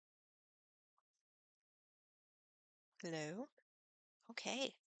Hello.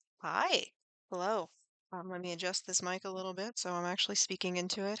 Okay. Hi. Hello. Let me adjust this mic a little bit so I'm actually speaking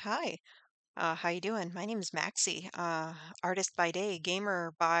into it. Hi. How you doing? My name is Maxie. Artist by day,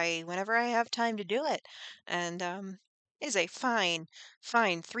 gamer by whenever I have time to do it. And it is a fine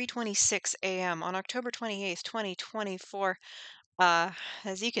 3:26 a.m. on October 28th, 2024. Uh,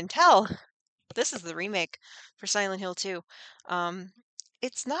 as you can tell, this is the remake for Silent Hill 2. Um,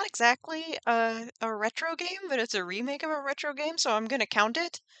 it's not exactly a retro game, but it's a remake of a retro game, so I'm gonna count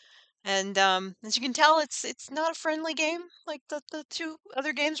it. And as you can tell, it's not a friendly game like the two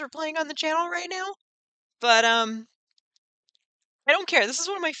other games we're playing on the channel right now. But I don't care. This is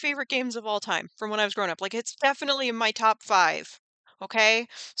one of my favorite games of all time from when I was growing up. Like it's definitely in my top five. Okay,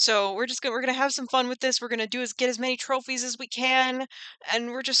 so we're gonna have some fun with this. We're gonna get as many trophies as we can,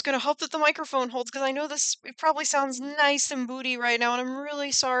 and we're just gonna hope that the microphone holds because I know this it probably sounds nice and booty right now, and I'm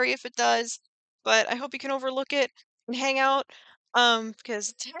really sorry if it does, but I hope you can overlook it and hang out.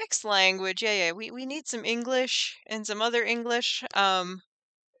 Because text language, yeah, we need some English and some other English.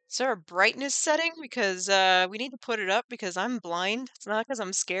 Is there a brightness setting? Because we need to put it up because I'm blind. It's not because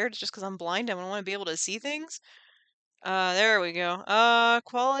I'm scared, it's just because I'm blind. I want to be able to see things. There we go.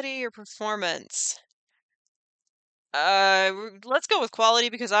 Quality or performance? Let's go with quality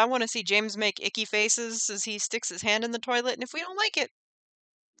because I want to see James make icky faces as he sticks his hand in the toilet, and if we don't like it,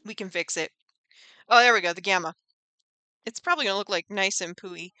 we can fix it. Oh, there we go, the gamma. It's probably gonna look like nice and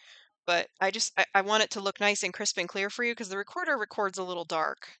pooey, but I want it to look nice and crisp and clear for you because the recorder records a little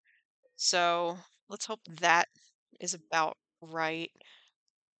dark. So let's hope that is about right.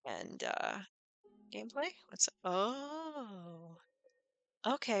 And gameplay? Oh.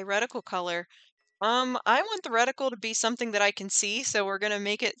 Okay, reticle color. I want the reticle to be something that I can see, so we're gonna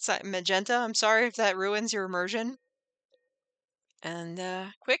make it magenta. I'm sorry if that ruins your immersion. And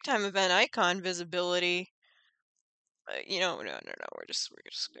QuickTime event icon visibility. No. We're just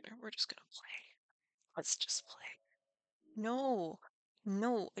gonna play. Let's just play. No,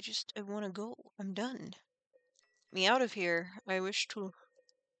 no. I want to go. I'm done. Me out of here. I wish to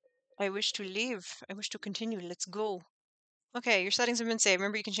leave. I wish to continue. Let's go. Okay, your settings have been saved.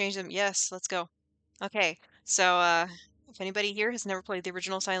 Remember, you can change them. Yes, let's go. Okay, so if anybody here has never played the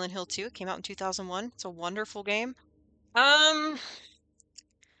original Silent Hill 2, it came out in 2001. It's a wonderful game. Um,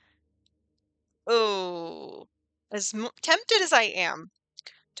 oh, tempted as I am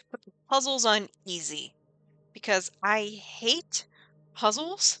to put the puzzles on easy because I hate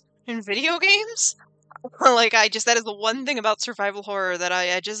puzzles in video games. Like that is the one thing about survival horror that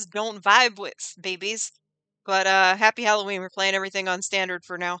I just don't vibe with, babies. But happy Halloween. We're playing everything on standard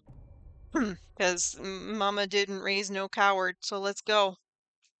for now. Because Mama didn't raise no coward, so let's go.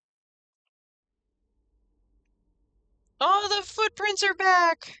 Oh, the footprints are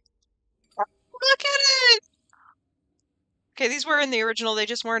back! Look at it! Okay, these were in the original, they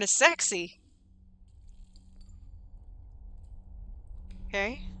just weren't as sexy.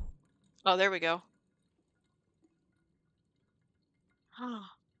 Okay. Oh, there we go. Oh,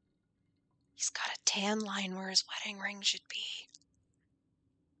 he's got a tan line where his wedding ring should be.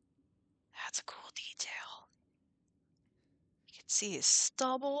 That's a cool detail. You can see his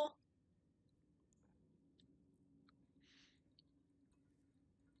stubble.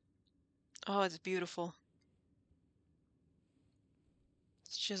 Oh, it's beautiful.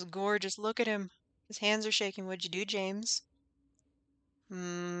 It's just gorgeous. Look at him. His hands are shaking. What'd you do, James?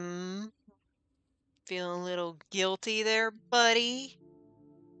 Hmm. Feeling a little guilty there, buddy?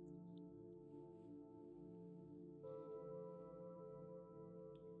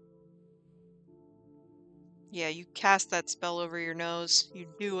 Yeah, you cast that spell over your nose. You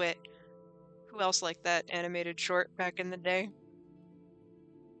do it. Who else liked that animated short back in the day?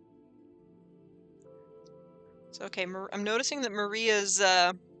 So, okay, I'm noticing that Maria's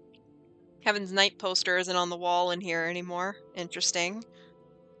Heaven's Night poster isn't on the wall in here anymore. Interesting.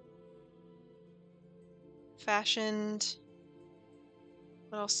 Fashioned.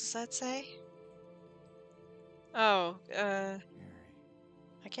 What else does that say? Oh, Mary,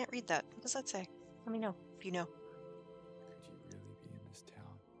 I can't read that. What does that say? Let me know if you know. could you really be in this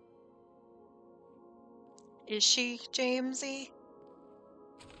town? Is she, Jamesy?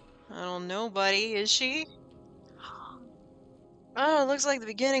 I don't know, buddy. Is she? Oh, it looks like the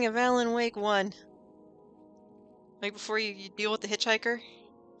beginning of Alan Wake 1. Like before you deal with the hitchhiker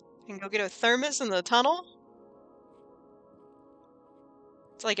and go get a thermos in the tunnel?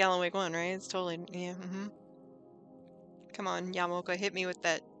 It's like Alan Wake 1, right? It's totally, yeah, Come on, Yamoka, hit me with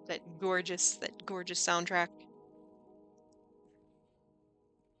that gorgeous soundtrack.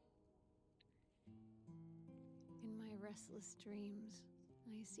 In my restless dreams,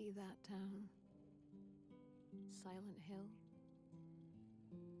 I see that town. Silent Hill.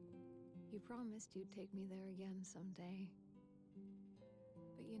 You promised you'd take me there again someday,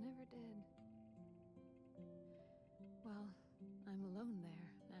 but you never did. Well, I'm alone there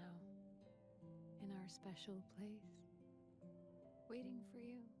now, in our special place, waiting for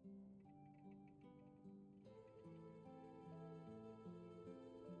you.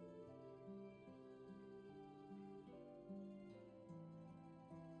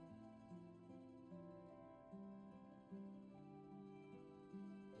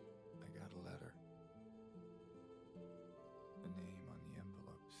 I got a letter. The name on the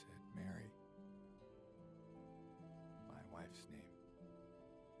envelope said Mary. My wife's name.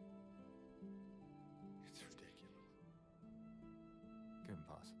 It's ridiculous. Couldn't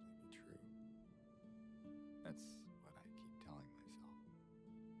possibly be true. That's what I keep telling myself.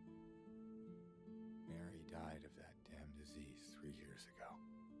 Mary died of that damn disease 3 years ago.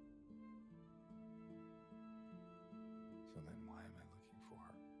 So then why am I looking for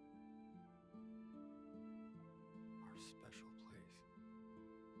her? Our special place.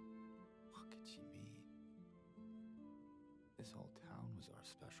 What could she mean? This whole town was our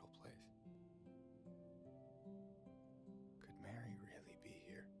special place. Could Mary really be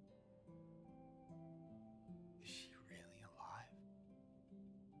here? Is she really alive?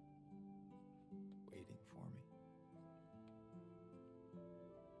 Waiting for me?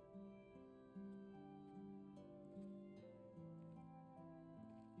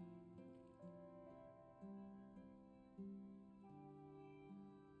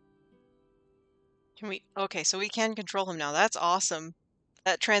 Can we? Okay, so we can control him now. That's awesome.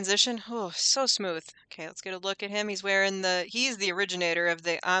 That transition, oh, so smooth. Okay, let's get a look at him. He's the originator of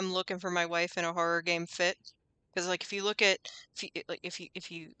the I'm looking for my wife in a horror game fit. Because like if you look at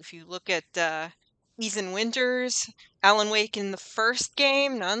if you look at Ethan Winters, Alan Wake in the first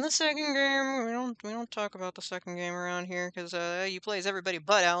game, not in the second game. We don't talk about the second game around here because you play as everybody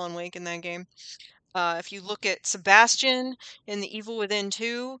but Alan Wake in that game. If you look at Sebastian in The Evil Within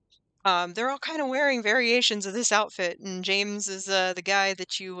 2, they're all kind of wearing variations of this outfit, and James is the guy that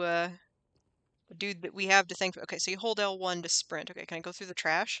the dude that we have to thank. Okay, so you hold L1 to sprint. Okay, can I go through the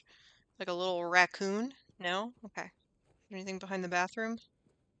trash? Like a little raccoon? No? Okay. Anything behind the bathroom?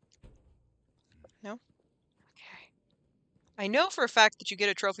 No? Okay. I know for a fact that you get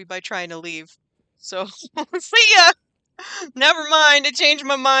a trophy by trying to leave. So, see ya! Never mind, I changed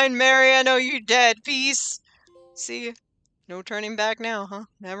my mind, Mary. I know you're dead. Peace. See ya. No turning back now, huh?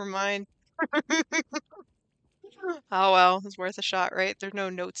 Never mind. Oh well, it's worth a shot, right? There's no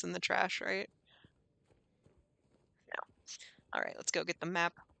notes in the trash, right? No. All right, let's go get the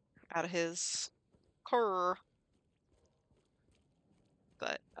map out of his car.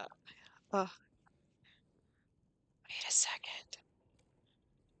 But wait a second.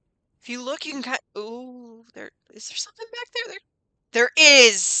 If you look, you can kind. Ooh, there is there something back there? There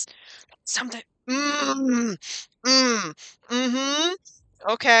is something. Mm-hmm.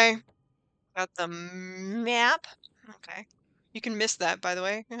 Okay. Got the map. Okay. You can miss that, by the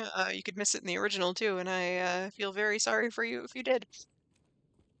way. You could miss it in the original too, and I feel very sorry for you if you did.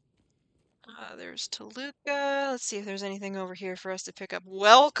 There's Toluca. Let's see if there's anything over here for us to pick up.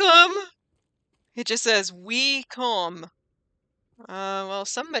 Welcome! It just says, we come. Well,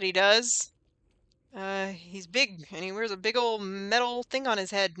 somebody does. He's big, and he wears a big old metal thing on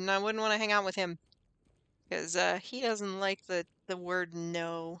his head, and I wouldn't want to hang out with him. Because, he doesn't like the word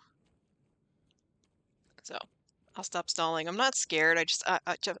no. So, I'll stop stalling. I'm not scared. I'm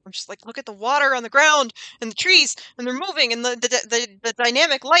just like, look at the water on the ground, and the trees, and they're moving, and the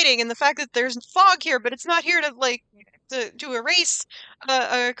dynamic lighting, and the fact that there's fog here, but it's not here to, like, to erase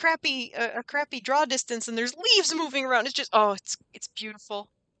a crappy draw distance, and there's leaves moving around. It's just, oh, it's beautiful.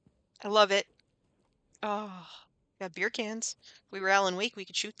 I love it. Oh, got beer cans. If we were Alan Wake, we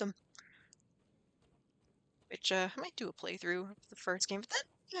could shoot them. Which I might do a playthrough of the first game, but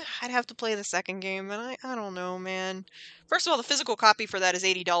then I'd have to play the second game, and I don't know, man. First of all, the physical copy for that is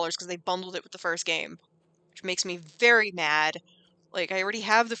 $80 because they bundled it with the first game, which makes me very mad. Like I already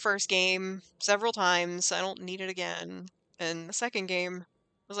have the first game several times. I don't need it again. And the second game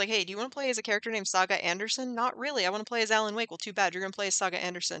was like, hey, do you want to play as a character named Saga Anderson? Not really. I want to play as Alan Wake. Well, too bad. You're gonna play as Saga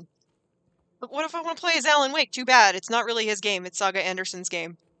Anderson. But what if I want to play as Alan Wake? Too bad. It's not really his game. It's Saga Anderson's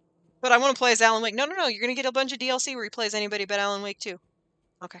game. But I want to play as Alan Wake. No, no, no. You're gonna get a bunch of DLC where he plays anybody but Alan Wake too.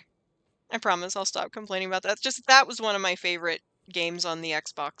 Okay. I promise I'll stop complaining about that. Just that was one of my favorite games on the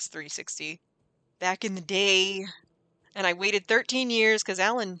Xbox 360 back in the day. And I waited 13 years because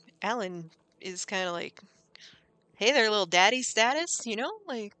Alan is kind of like, hey there, little daddy status, Yeah,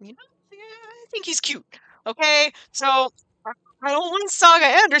 I think he's cute. Okay, so I don't want Saga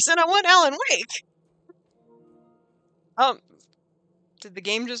Anderson. I want Alan Wake. Um, did the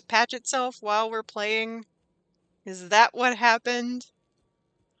game just patch itself while we're playing? Is that what happened?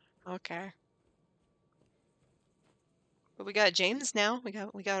 Okay. But we got James now. We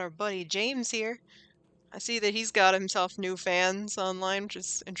got our buddy James here. I see that he's got himself new fans online, which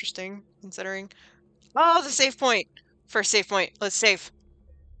is interesting considering. Oh, the save point. First save point. Let's save.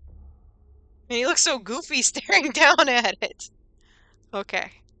 And he looks so goofy staring down at it.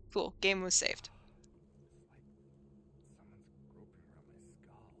 Okay. Cool. Game was saved. It's like someone's groping around my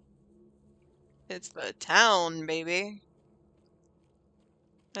skull. It's the town, baby.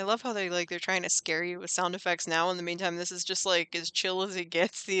 I love how they're trying to scare you with sound effects now. In the meantime, this is just like as chill as it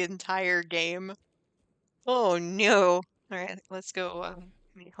gets the entire game. Oh no. All right, let's go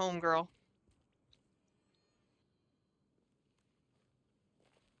meet homegirl.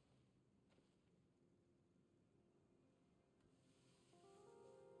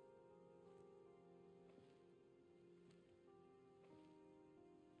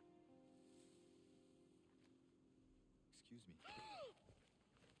 Excuse me.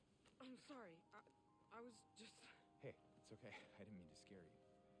 I'm sorry. I was just Hey, it's okay. I didn't mean to scare you.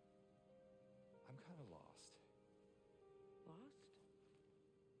 I'm kind of lost. lost.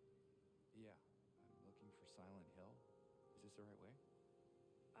 Yeah, I'm looking for Silent Hill. Is this the right way?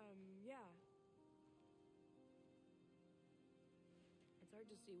 Yeah. It's hard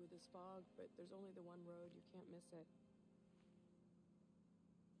to see with this fog, but there's only the one road. You can't miss it.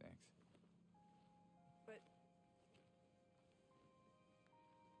 Thanks. But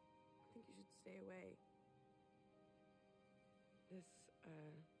I think you should stay away. This,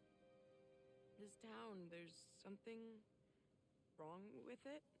 this town, there's something wrong with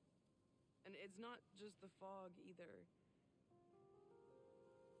it. And it's not just the fog either.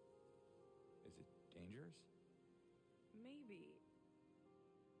 Is it dangerous? Maybe.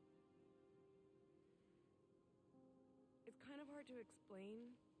 It's kind of hard to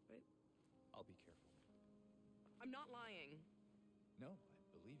explain, but I'll be careful. I'm not lying. No, I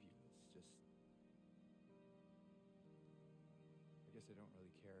believe you. It's just... I guess I don't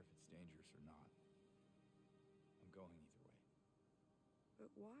really care if it's dangerous or not. I'm going either way.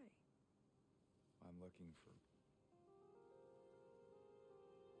 But why? I'm looking for...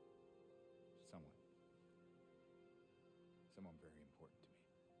 someone. Someone very important to me.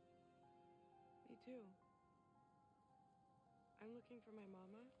 Me too. I'm looking for my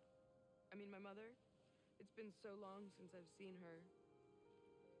mama. I mean, my mother. It's been so long since I've seen her.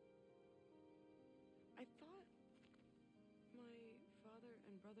 I thought my father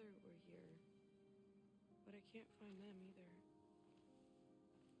and brother were here, but I can't find them either.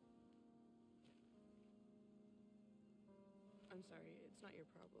 I'm sorry, it's not your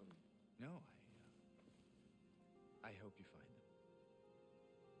problem. No, I hope you find them.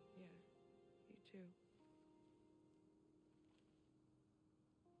 Yeah, you too.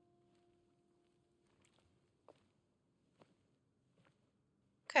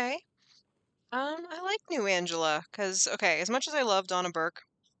 Okay. I like New Angela because okay, as much as I love Donna Burke,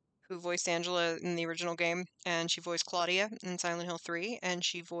 who voiced Angela in the original game, and she voiced Claudia in Silent Hill 3, and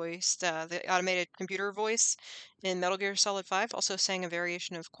she voiced the automated computer voice in Metal Gear Solid 5, also sang a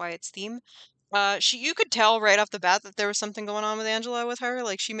variation of Quiet's theme. You could tell right off the bat that there was something going on with Angela with her.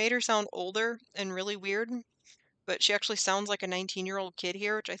 Like she made her sound older and really weird, but she actually sounds like a 19-year-old kid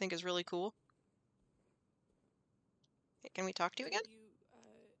here, which I think is really cool. Hey, can we talk to you again? Did you,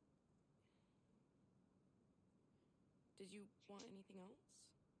 did you want anything else?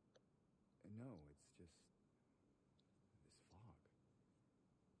 No, it's just... this fog.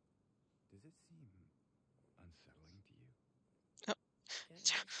 Does it seem unsettling to you? Oh,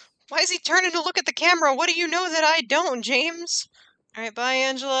 Yes. why is he turning to look at the camera? What do you know that I don't, James? All right, bye,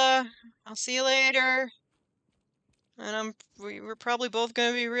 Angela. I'll see you later. And we're probably both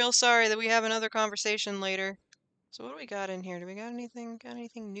gonna be real sorry that we have another conversation later. So what do we got in here? Do we got anything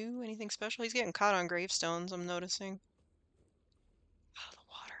new? Anything special? He's getting caught on gravestones, I'm noticing. Oh, the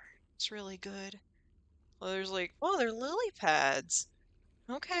water. It's really good. Well, there's like, oh, they're lily pads.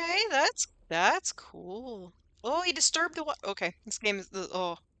 Okay, that's cool. Oh, he disturbed the water. Okay, this game is the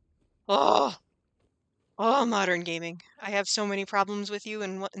oh. Oh, modern gaming. I have so many problems with you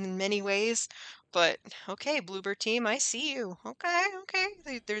in many ways, but okay, Bluebird team, I see you. Okay,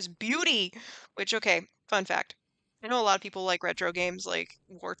 okay. There's beauty, which okay, fun fact. I know a lot of people like retro games like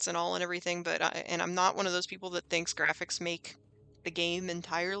warts and all and everything, but I'm not one of those people that thinks graphics make the game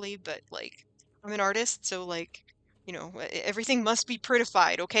entirely, but like I'm an artist, so like, everything must be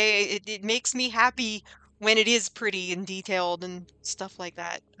prettified, okay? It makes me happy when it is pretty and detailed and stuff like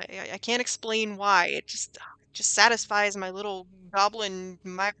that. I can't explain why. It just satisfies my little goblin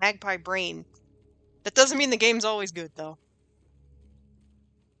magpie brain. That doesn't mean the game's always good, though.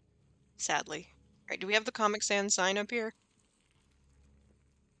 Sadly. Alright, do we have the Comic Sans sign up here?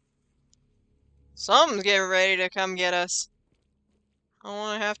 Something's getting ready to come get us. I don't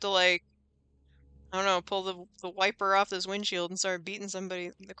want to have to, like, I don't know, pull the wiper off this windshield and start beating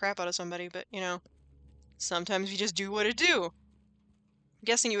the crap out of somebody, but, you know, sometimes you just do what it do. I'm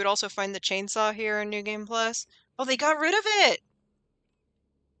guessing you would also find the chainsaw here in New Game Plus. Oh, they got rid of it!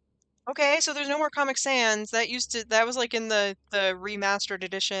 Okay, so there's no more Comic Sans. That was like in the remastered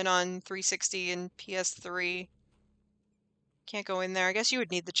edition on 360 and PS3. Can't go in there. I guess you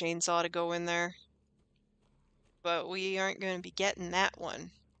would need the chainsaw to go in there. But we aren't going to be getting that one.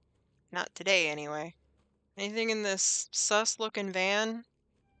 Not today, anyway. Anything in this sus-looking van?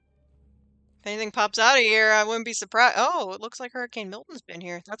 If anything pops out of here, I wouldn't be surprised. Oh, it looks like Hurricane Milton's been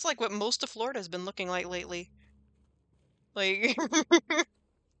here. That's like what most of Florida's been looking like lately. Like, if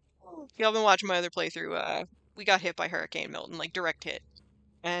y'all been watching my other playthrough, we got hit by Hurricane Milton, like direct hit.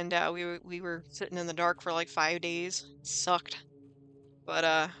 And we were sitting in the dark for like 5 days. Sucked.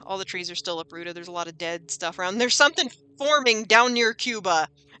 But all the trees are still uprooted. There's a lot of dead stuff around. There's something forming down near Cuba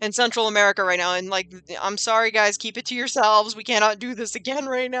and Central America right now. And like, I'm sorry, guys, keep it to yourselves. We cannot do this again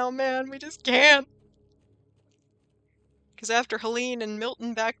right now, man. We just can't. Because after Helene and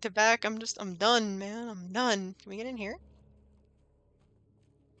Milton back to back, I'm done, man. I'm done. Can we get in here?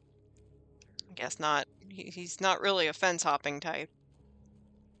 I guess not. He's not really a fence hopping type.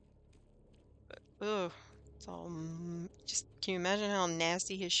 Ugh. It's all. Just, can you imagine how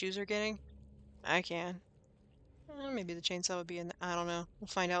nasty his shoes are getting? I can. Maybe the chainsaw would be in. I don't know. We'll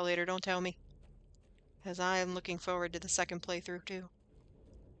find out later. Don't tell me. As I am looking forward to the second playthrough, too.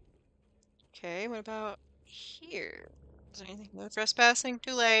 Okay, what about here? Is there anything? No trespassing?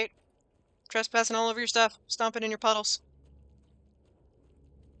 Too late. Trespassing all over your stuff. Stomping in your puddles.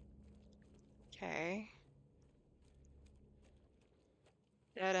 Okay.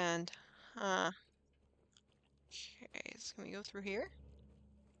 Dead end. Huh. Okay, so can we go through here?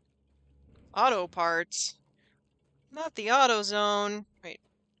 Auto parts. Not the auto zone. Wait.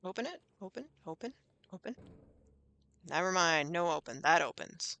 Open it? Open? Open? Open? Never mind. No open. That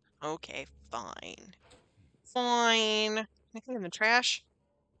opens. Okay, fine. Fine. Anything in the trash?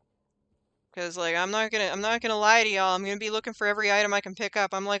 Because, like, I'm not gonna lie to y'all. I'm gonna be looking for every item I can pick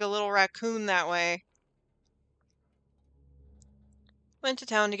up. I'm like a little raccoon that way. Went to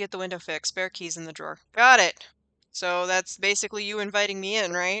town to get the window fixed. Spare keys in the drawer. Got it. So that's basically you inviting me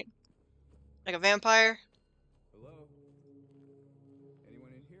in, right? Like a vampire? Hello?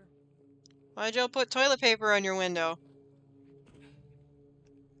 Anyone in here? Why'd y'all put toilet paper on your window?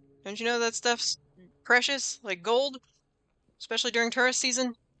 Don't you know that stuff's precious? Like gold? Especially during tourist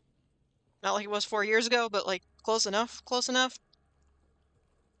season? Not like it was 4 years ago, but like close enough. Close enough.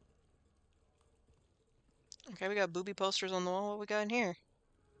 Okay, we got booby posters on the wall. What we got in here?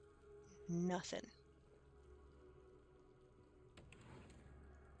 Nothing.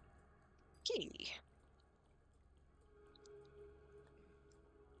 Key.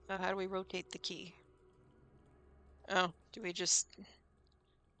 So how do we rotate the key? Oh, do we just...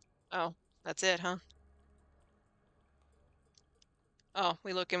 Oh, that's it, huh? Oh,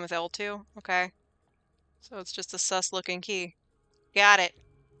 we look in with L2? Okay. So it's just a sus-looking key. Got it.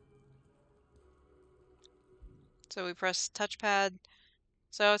 So we press touchpad.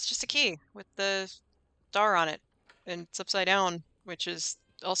 So it's just a key with the star on it. And it's upside down, which is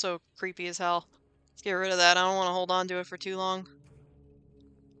also creepy as hell. Let's get rid of that. I don't want to hold on to it for too long.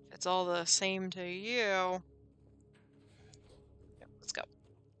 It's all the same to you. Yep, let's go.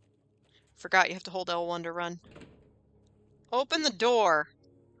 Forgot you have to hold L1 to run. Open the door.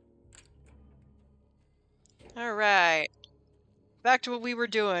 Alright. Back to what we were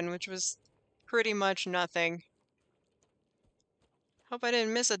doing, which was pretty much nothing. Hope I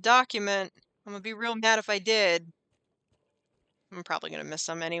didn't miss a document. I'm gonna be real mad if I did. I'm probably gonna miss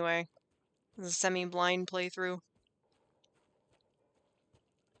some anyway. This is a semi-blind playthrough.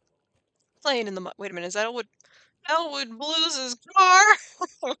 Playing in the mud. Wait a minute, is that Elwood Blues' car?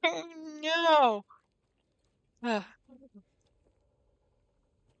 No. Ugh.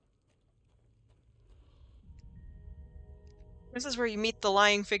 This is where you meet the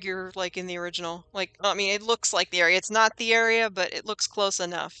lying figure, like in the original. Like, I mean, it looks like the area. It's not the area, but it looks close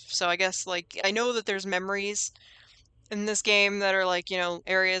enough. So I guess, like, I know that there's memories in this game that are like,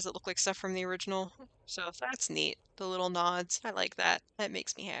 areas that look like stuff from the original. So that's neat. The little nods. I like that. That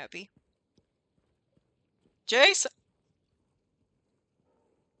makes me happy. Jason!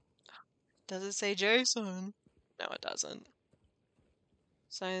 Does it say Jason? No, it doesn't.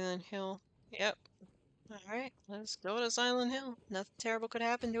 Silent Hill. Yep. Alright, let's go to Silent Hill. Nothing terrible could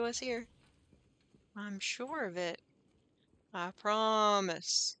happen to us here. I'm sure of it. I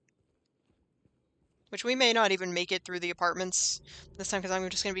promise. Which we may not even make it through the apartments this time because I'm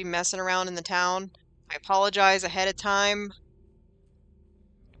just going to be messing around in the town. I apologize ahead of time.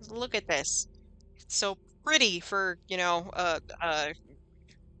 Look at this. It's so pretty for,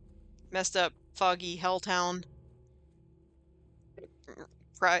 messed up, foggy hell town.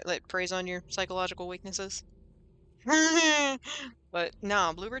 Like, praise on your psychological weaknesses. But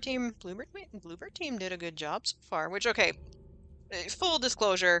no, Bluebird team did a good job so far. Which, okay, full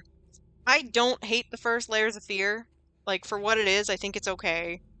disclosure, I don't hate the first Layers of Fear. Like for what it is, I think it's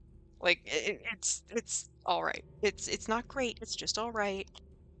okay. Like it's all right. It's not great. It's just all right.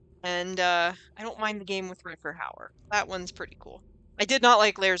 And I don't mind the game with Rutger Hauer. That one's pretty cool. I did not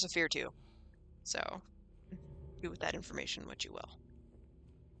like Layers of Fear 2, so do with that information what you will.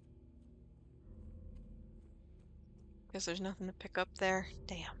 Guess there's nothing to pick up there.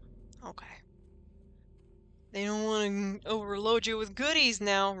 Damn. Okay. They don't want to overload you with goodies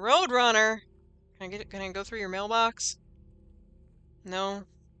now. Roadrunner! Can I get it? Can I go through your mailbox? No.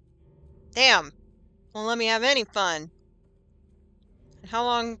 Damn. Won't let me have any fun. How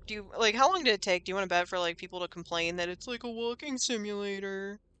long do you like? How long did it take? Do you want to bet for like people to complain that it's like a walking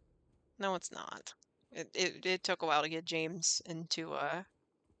simulator? No, it's not. It took a while to get James into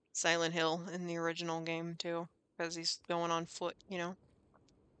Silent Hill in the original game too, because he's going on foot, you know.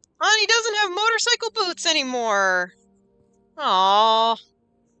 Oh, and he doesn't have motorcycle boots anymore. Aww. I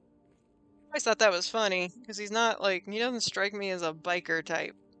always thought that was funny because he's not like he doesn't strike me as a biker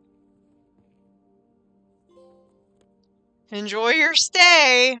type. Enjoy your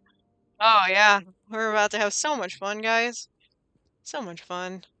stay. Oh yeah, we're about to have so much fun, guys. So much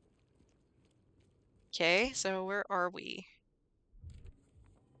fun. Okay, so where are we?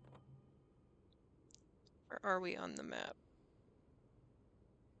 Where are we on the map?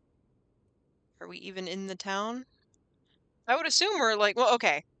 Are we even in the town? I would assume we're like, well,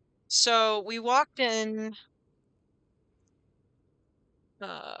 okay. So we walked in,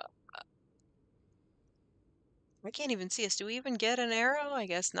 uh, I can't even see us. Do we even get an arrow? I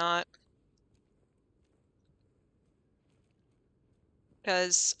guess not.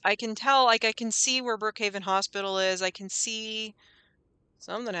 Because I can tell, like, I can see where Brookhaven Hospital is. I can see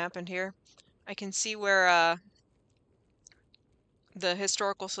something happened here. I can see where, the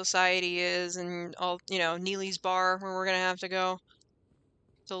Historical Society is and all, Neely's Bar where we're gonna have to go.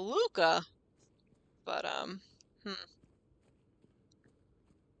 To Luca. But, hmm.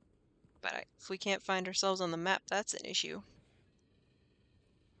 But if we can't find ourselves on the map, that's an issue.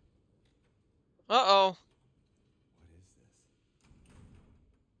 Uh-oh. What is this?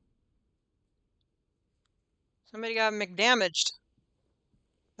 Somebody got McDamaged.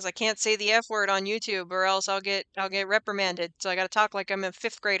 Because I can't say the F word on YouTube or else I'll get reprimanded. So I gotta talk like I'm a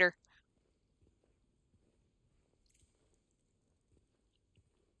fifth grader.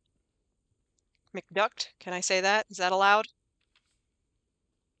 McDucked? Can I say that? Is that allowed?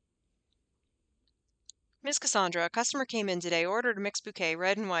 Miss Cassandra, a customer came in today, ordered a mixed bouquet,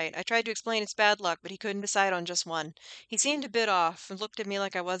 red and white. I tried to explain it's bad luck, but he couldn't decide on just one. He seemed a bit off and looked at me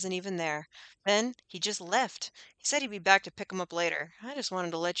like I wasn't even there. Then he just left. He said he'd be back to pick him up later. I just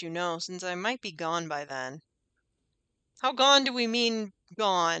wanted to let you know, since I might be gone by then. How gone do we mean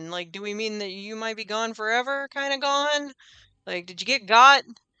gone? Like, do we mean that you might be gone forever, kind of gone? Like, did you get got?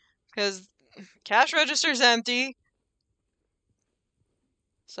 Because cash register's empty.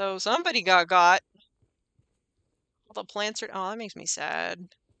 So somebody got. All the plants are. Oh, that makes me sad.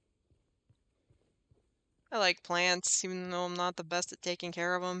 I like plants, even though I'm not the best at taking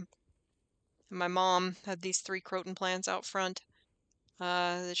care of them. My mom had these 3 croton plants out front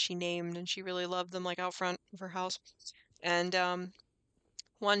that she named, and she really loved them, like out front of her house. And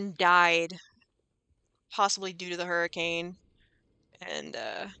one died, possibly due to the hurricane. And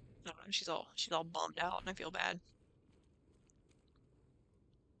I don't know, she's all bummed out, and I feel bad.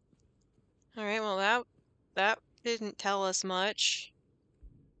 All right, well that didn't tell us much.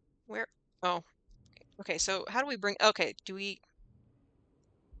 Where? Oh, okay. So how do we bring? Okay, do we?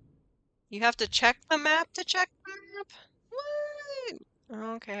 You have to check the map to check the map?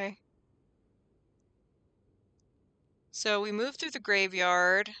 What? Okay. So we move through the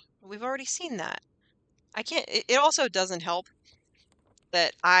graveyard. We've already seen that. I can't. It also doesn't help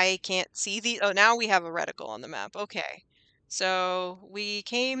that I can't see the. Oh, now we have a reticle on the map. Okay. So we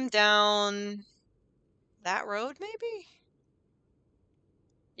came down that road, maybe?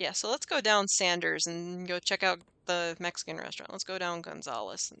 Yeah, so let's go down Sanders and go check out the Mexican restaurant. Let's go down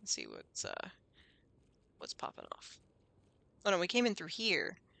Gonzales and see what's popping off. Oh no, we came in through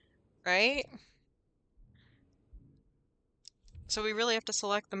here, right? So we really have to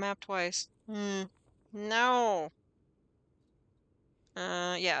select the map twice. Hmm. No.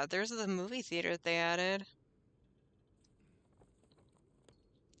 Yeah, there's the movie theater that they added.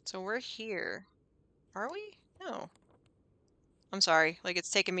 So we're here. Are we? No. I'm sorry. Like,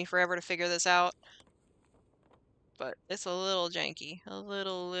 it's taken me forever to figure this out. But it's a little janky. A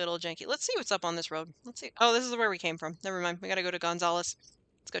little janky. Let's see what's up on this road. Let's see. Oh, this is where we came from. Never mind. We gotta go to Gonzales.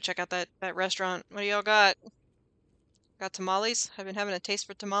 Let's go check out that restaurant. What do y'all got? Got tamales? I've been having a taste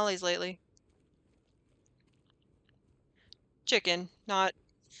for tamales lately. Chicken, not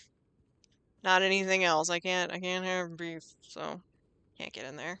anything else. I can't have beef, so can't get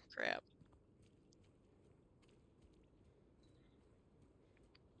in there. Crap.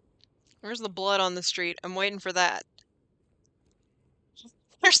 Where's the blood on the street? I'm waiting for that.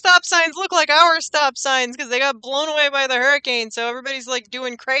 Their stop signs look like our stop signs because they got blown away by the hurricane, so everybody's like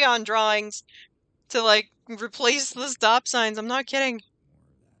doing crayon drawings to like replace the stop signs. I'm not kidding.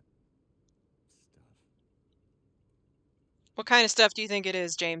 What kind of stuff do you think it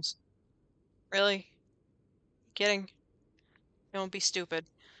is, James? Really? Kidding? Don't be stupid.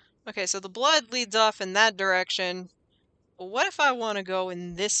 Okay, so the blood leads off in that direction. But what if I want to go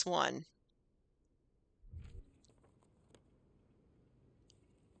in this one?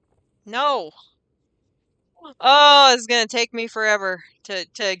 No. Oh, it's gonna take me forever to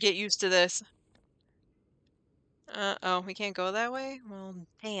get used to this. Oh, we can't go that way? Well,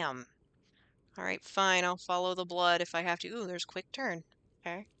 damn. All right, fine. I'll follow the blood if I have to. Ooh, there's quick turn.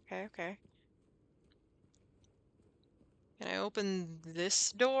 Okay, okay, okay. Can I open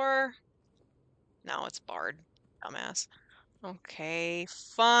this door? No, it's barred. Dumbass. Okay,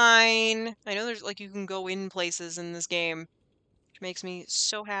 fine. I know there's like you can go in places in this game, which makes me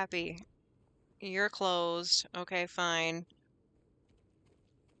so happy. You're closed. Okay, fine.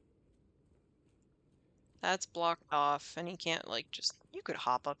 That's blocked off, and you can't like just you could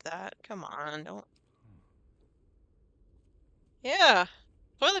hop up that. Come on, don't. Yeah,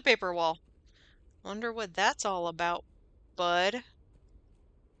 toilet paper wall. Wonder what that's all about, bud.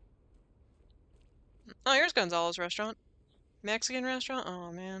 Oh, here's Gonzalo's restaurant. Mexican restaurant?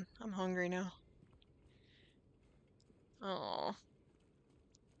 Oh man, I'm hungry now. Oh,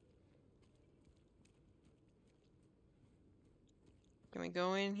 can we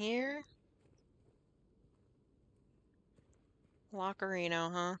go in here?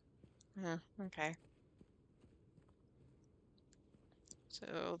 Lockerino, huh? Okay.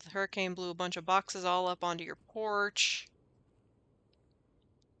 So the hurricane blew a bunch of boxes all up onto your porch.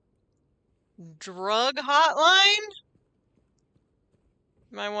 Drug hotline?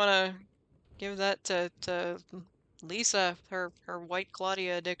 Might want to give that to Lisa, her white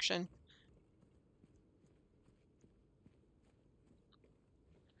Claudia addiction.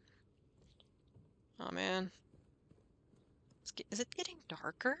 Oh man. Is it getting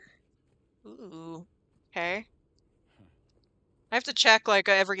darker? Ooh. Okay. I have to check like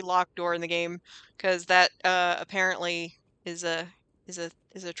every locked door in the game because that apparently is a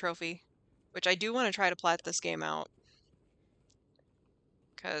trophy, which I do want to try to plat this game out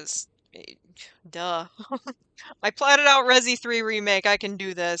because duh. I platted out Resi 3 Remake. I can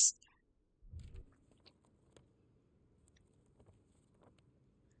do this.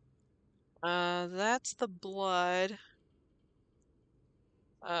 That's the blood.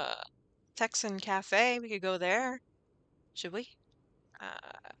 Uh, Texan Cafe. We could go there. Should we?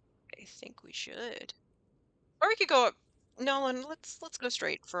 I think we should. Or we could go up. Nolan, let's go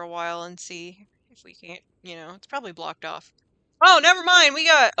straight for a while and see if we can't. It's probably blocked off. Oh, never mind. We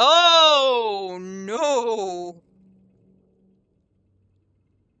got. Oh no.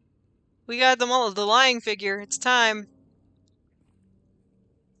 We got the lying figure. It's time.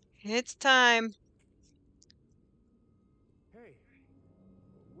 It's time. Hey,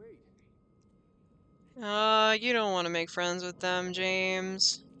 wait. You don't want to make friends with them,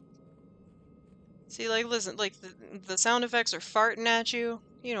 James. See, like, listen, like the sound effects are farting at you.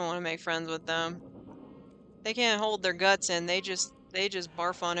 You don't want to make friends with them. They can't hold their guts in. They just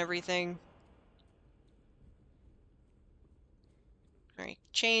barf on everything. All right,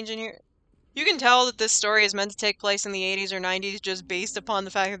 change in here. You can tell that this story is meant to take place in the 80s or 90s just based upon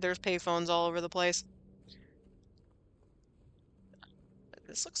the fact that there's payphones all over the place.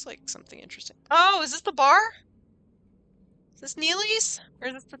 This looks like something interesting. Oh, is this the bar? Is this Neely's? Or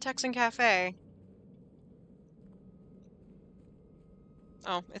is this the Texan Cafe?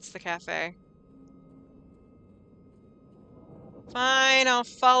 Oh, it's the cafe. Fine, I'll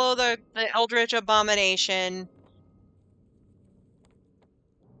follow the Eldritch Abomination.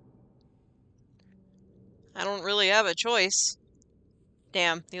 I don't really have a choice.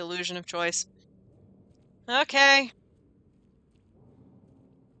 Damn, the illusion of choice. Okay.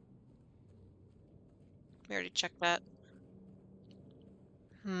 We already checked that.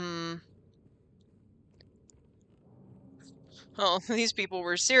 Hmm. Oh, these people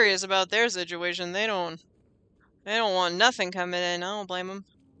were serious about their situation. They don't want nothing coming in. I don't blame them.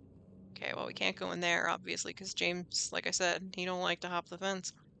 Okay, well, we can't go in there, obviously, because James, like I said, he don't like to hop the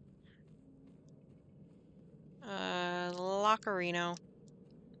fence. Lockerino.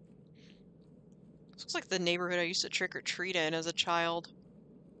 This looks like the neighborhood I used to trick or treat in as a child.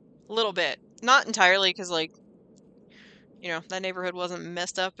 A little bit. Not entirely, because, like, that neighborhood wasn't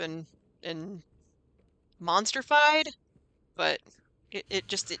messed up and monsterfied, but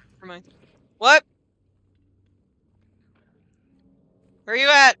it reminds. What? Where you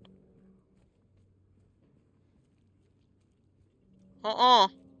at? Uh-uh.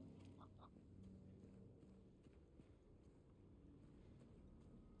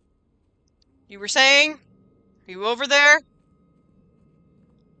 You were saying? Are you over there?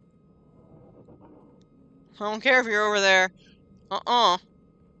 I don't care if you're over there. Uh-uh.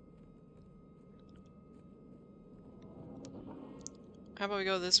 How about we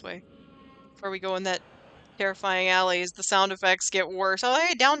go this way? Before we go in that terrifying alley, as the sound effects get worse. Oh,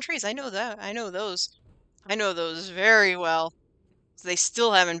 hey, down trees. I know that. I know those. I know those very well. They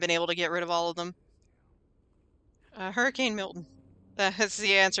still haven't been able to get rid of all of them. Hurricane Milton. That's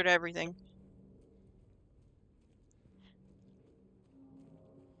the answer to everything.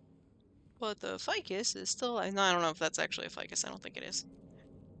 But the ficus is still. No, I don't know if that's actually a ficus. I don't think it is.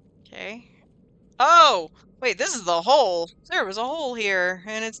 Okay. Oh! Wait, this is the hole. There was a hole here,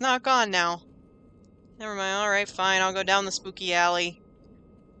 and it's not gone now. Never mind. Alright, fine. I'll go down the spooky alley.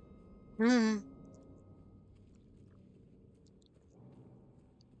 Hmm.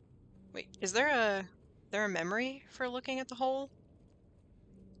 Wait, is there a memory for looking at the hole?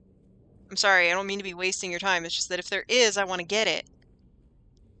 I'm sorry, I don't mean to be wasting your time. It's just that if there is, I want to get it.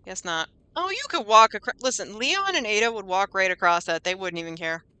 Guess not. Oh, you could walk across. Listen, Leon and Ada would walk right across that. They wouldn't even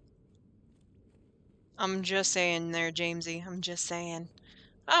care. I'm just saying there, Jamesy. I'm just saying.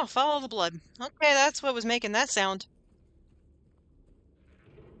 Oh, follow the blood. Okay, that's what was making that sound.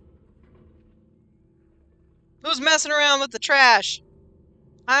 Who's messing around with the trash?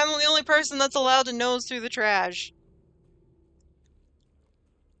 I'm the only person that's allowed to nose through the trash.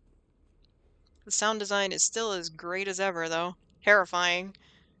 The sound design is still as great as ever, though. Terrifying.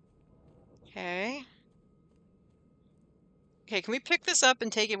 Okay. Okay, can we pick this up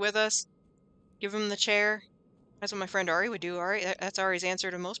and take it with us? Give him the chair? That's what my friend Ari would do. Ari, that's Ari's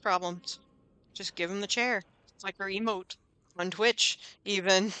answer to most problems. Just give him the chair. It's like her emote on Twitch,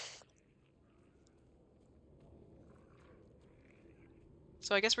 even.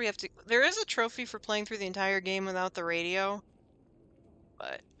 So I guess we have to. There is a trophy for playing through the entire game without the radio,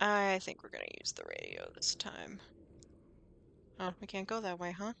 but I think we're gonna use the radio this time. Oh, we can't go that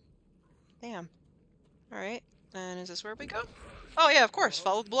way, huh? Damn. Alright. And is this where we go? Oh, yeah, of course.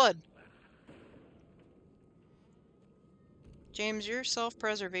 Follow the blood. James, your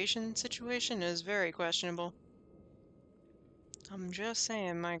self-preservation situation is very questionable. I'm just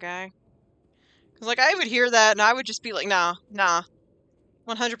saying, my guy. Because, like, I would hear that and I would just be like, nah, nah.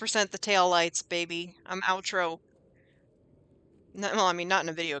 100% the tail lights, baby. I'm outro. No, well, I mean, not in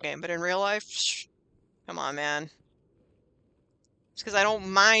a video game, but in real life, come on, man. Just because I don't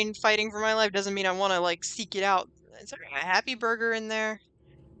mind fighting for my life doesn't mean I want to, like, seek it out. Is there a Happy Burger in there?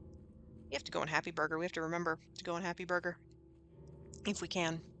 We have to go in Happy Burger. We have to remember to go in Happy Burger. If we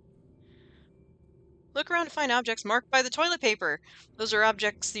can. Look around to find objects marked by the toilet paper. Those are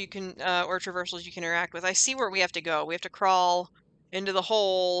objects that you can, or traversals you can interact with. I see where we have to go. We have to crawl into the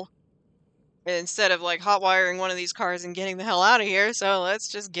hole instead of, like, hot wiring one of these cars and getting the hell out of here. So let's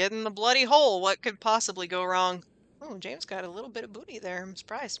just get in the bloody hole. What could possibly go wrong? Oh, James got a little bit of booty there. I'm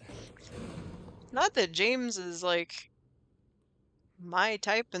surprised. Not that James is, like, my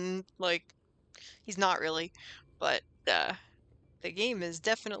type, and, like, he's not really. But, the game is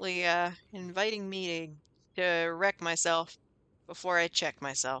definitely, inviting me to wreck myself before I check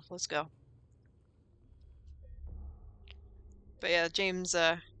myself. Let's go. But yeah, James,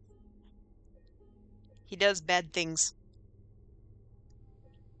 he does bad things.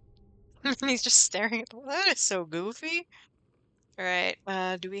 He's just staring at the. That is so goofy. Alright,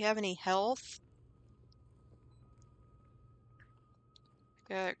 do we have any health?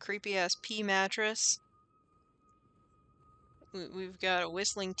 Got a creepy ass pea mattress. We've got a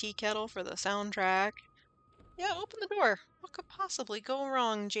whistling tea kettle for the soundtrack. Yeah, open the door. What could possibly go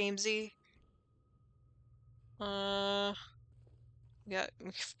wrong, Jamesy? We got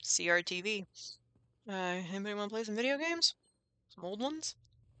CRTV. Anybody want to play some video games? Some old ones?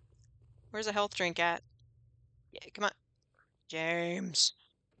 Where's a health drink at? Yeah, come on. James.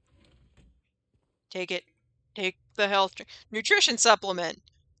 Take it. Take the health nutrition supplement.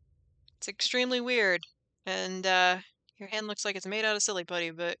 It's extremely weird. And your hand looks like it's made out of silly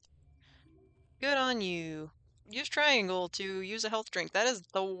putty, but good on you. Use triangle to use a health drink. That is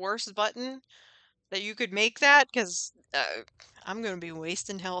the worst button that you could make that, because I'm going to be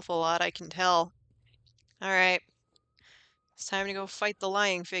wasting health a lot, I can tell. Alright, it's time to go fight the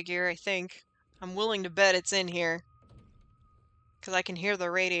lying figure, I think. I'm willing to bet it's in here, because I can hear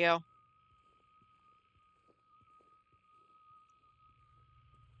the radio.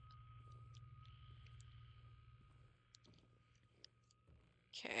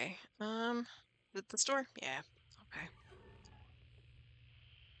 Okay, is it the store? Yeah, okay.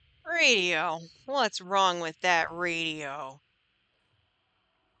 Radio. What's wrong with that radio?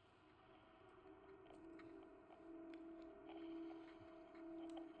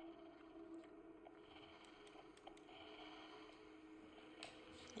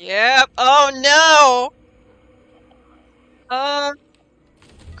 Yep. Oh no. Uh,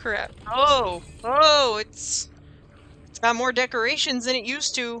 crap. Oh, it's got more decorations than it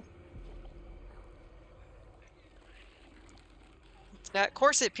used to. It's got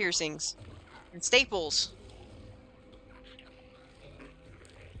corset piercings and staples.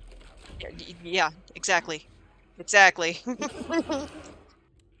 Yeah, yeah, exactly. Exactly.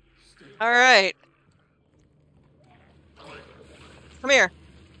 All right. Come here.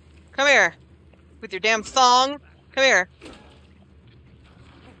 Come here. With your damn thong. Come here.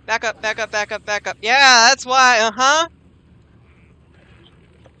 Back up, back up, back up, back up. Yeah, that's why. Uh-huh.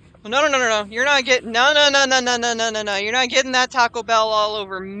 No, no, no, no, no. You're not getting. No, no, no, no, no, no, no, no, no. You're not getting that Taco Bell all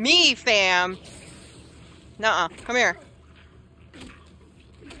over me, fam. Nuh-uh. Come here.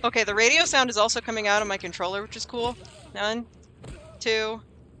 Okay, the radio sound is also coming out of my controller, which is cool. 1, 2,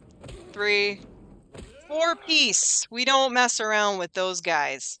 3, 4 piece. We don't mess around with those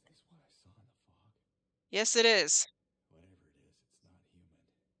guys. Yes, it is.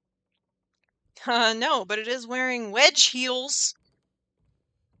 No, but it is wearing wedge heels.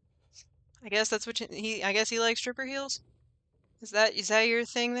 I guess that's what I guess he likes stripper heels. Is that your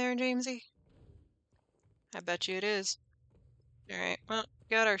thing there, Jamesy? I bet you it is. All right. Well,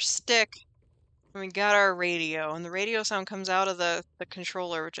 we got our stick and we got our radio, and the radio sound comes out of the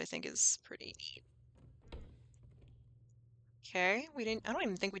controller, which I think is pretty neat. Okay, I don't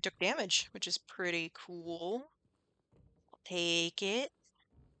even think we took damage, which is pretty cool. I'll take it.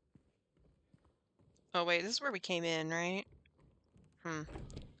 Oh wait, this is where we came in, right? Hmm.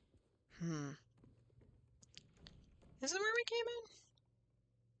 Hmm. This is where we came in?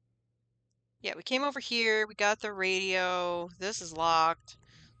 Yeah, we came over here, we got the radio, this is locked.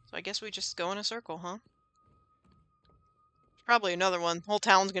 So I guess we just go in a circle, huh? Probably another one. The whole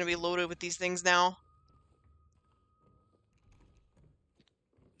town's gonna be loaded with these things now.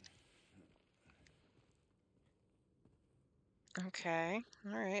 Okay,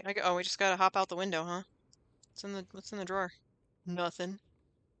 alright. Oh, we just gotta hop out the window, huh? What's in the drawer? Nothing.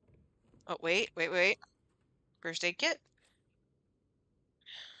 Oh, wait, wait, wait. First aid kit.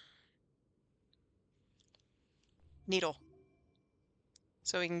 Needle.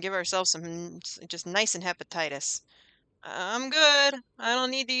 So we can give ourselves some just nice and hepatitis. I'm good. I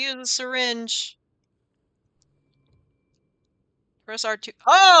don't need to use a syringe. Press R2.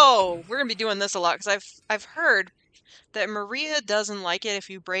 Oh, we're gonna be doing this a lot because I've heard that Maria doesn't like it if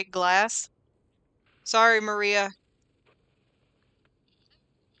you break glass. Sorry, Maria.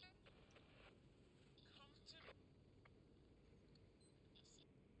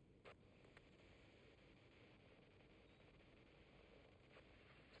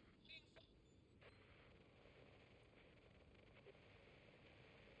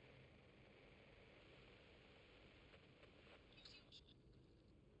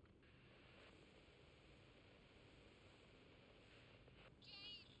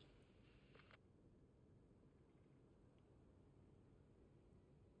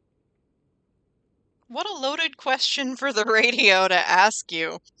 What a loaded question for the radio to ask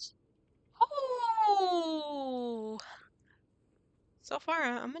you. Oh, so far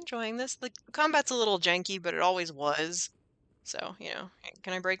I'm enjoying this. The combat's a little janky, but it always was. So, hey,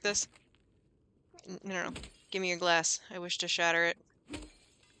 can I break this? No, no. Give me your glass. I wish to shatter it.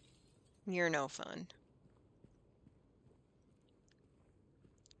 You're no fun.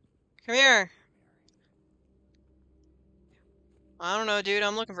 Come here. I don't know, dude.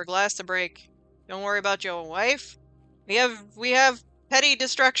 I'm looking for glass to break. Don't worry about your wife. We have petty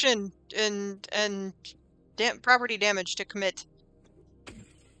destruction and property damage to commit.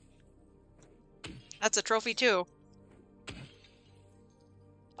 That's a trophy too.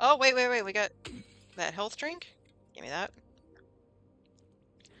 Oh, wait, wait, wait. We got that health drink? Give me that.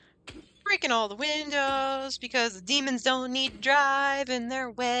 Breaking breaking all the windows because the demons don't need to drive in their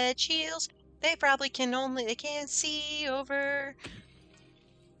wedge heels. They probably they can't see over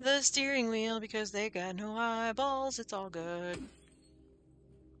the steering wheel because they got no eyeballs. It's all good.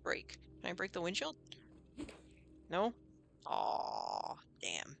 Break. Can I break the windshield? No? Aw,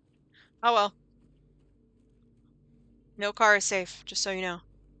 damn. Oh well. No car is safe, just so you know.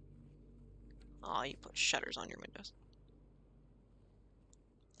 Aw, you put shutters on your windows.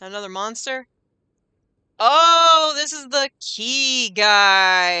 Another monster? Oh, this is the key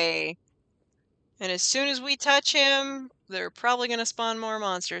guy. And as soon as we touch him, they're probably going to spawn more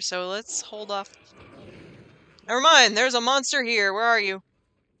monsters. So let's hold off. Never mind, there's a monster here. Where are you?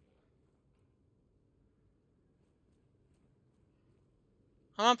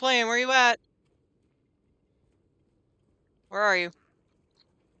 I'm not playing. Where you at? Where are you?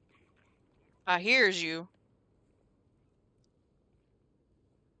 I hears you.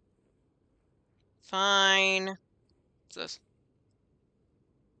 Fine. What's this?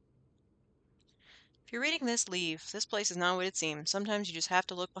 If you're reading this, leave. This place is not what it seems. Sometimes you just have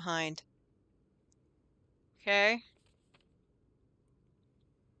to look behind. Okay.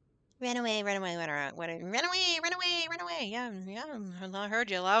 Run away, run away, run away, run away, run away, run away, run away. Yeah, I heard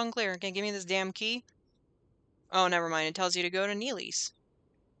you loud and clear. Can you give me this damn key? Oh, never mind. It tells you to go to Neely's.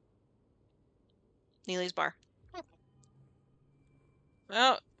 Neely's bar.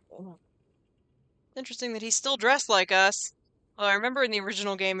 Oh, interesting that he's still dressed like us. Well, I remember in the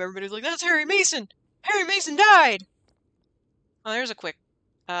original game, everybody was like, "That's Harry Mason! Harry Mason died!" Oh, there's a quick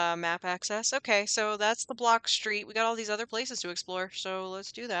map access. Okay, so that's the block street. We got all these other places to explore, so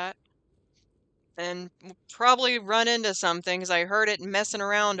let's do that. And we'll probably run into something, because I heard it messing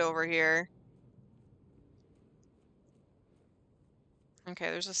around over here.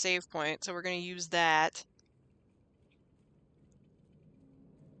 Okay, there's a save point, so we're going to use that.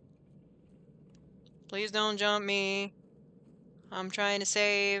 Please don't jump me. I'm trying to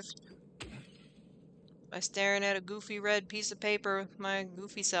save by staring at a goofy red piece of paper with my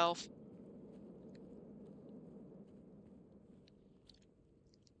goofy self.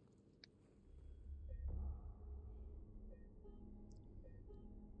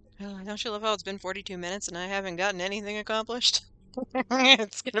 Don't you love how it's been 42 minutes and I haven't gotten anything accomplished?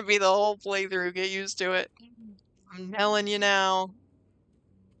 It's gonna be the whole playthrough. Get used to it. I'm telling you now.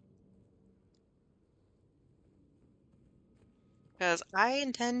 Because I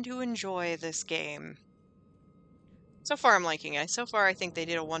intend to enjoy this game. So far, I'm liking it. So far, I think they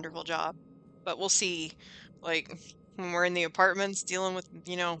did a wonderful job. But we'll see. Like, when we're in the apartments dealing with,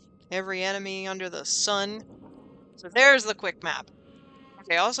 every enemy under the sun. So there's the quick map.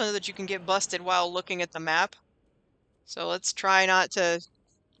 Okay, I also know that you can get busted while looking at the map. So let's try not to...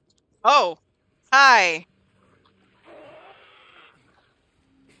 Oh! Hi!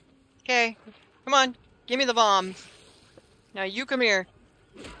 Okay, come on. Give me the bomb. Now you come here.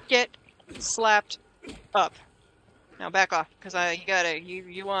 Get slapped up. Now back off, because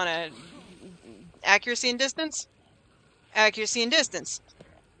you wanna... Accuracy and distance? Accuracy and distance.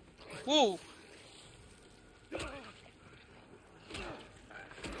 Woo!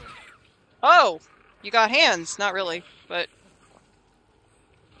 Oh! You got hands. Not really, but...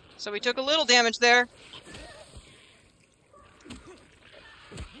 So we took a little damage there.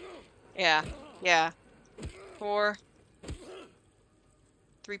 Yeah. Yeah. 4.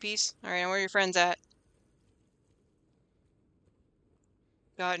 3-piece. Alright, now where are your friends at?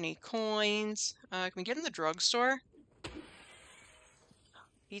 Got any coins? Can we get in the drugstore?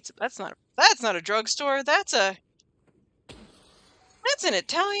 Pizza. That's not a drugstore. That's an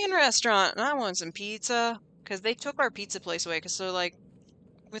Italian restaurant. And I want some pizza. Because they took our pizza place away. Because so, like,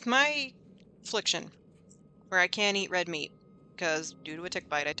 with my affliction, where I can't eat red meat, because due to a tick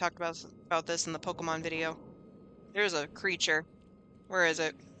bite, I talked about this in the Pokemon video. There's a creature. Where is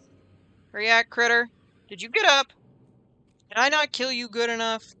it? Where you at, critter? Did you get up? Did I not kill you good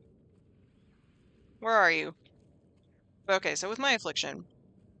enough? Where are you? Okay, so with my affliction,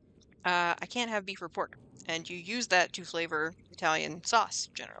 I can't have beef or pork, and you use that to flavor Italian sauce,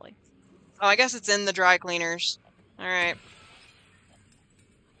 generally. Oh, I guess it's in the dry cleaners. Alright.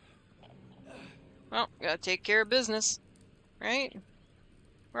 Well, gotta take care of business. Right?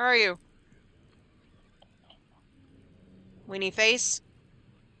 Where are you? Weenie face?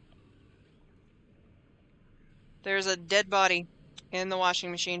 There's a dead body in the washing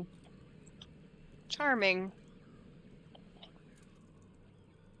machine. Charming.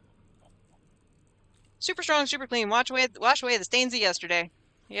 Super strong, super clean. Wash away the stains of yesterday.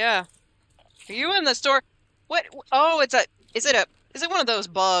 Yeah. Are you in the store? What? Oh, is it one of those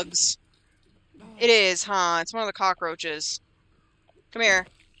bugs? It is, huh? It's one of the cockroaches. Come here.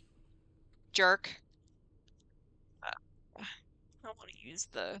 jerk. I don't want to use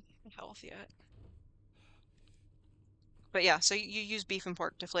the health yet. But yeah, so you use beef and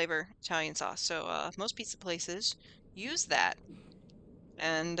pork to flavor Italian sauce. So most pizza places use that,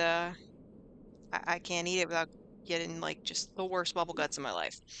 and I can't eat it without getting like just the worst bubble guts in my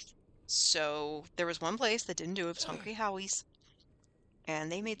life. So there was one place that didn't do it. It was Hungry Howie's,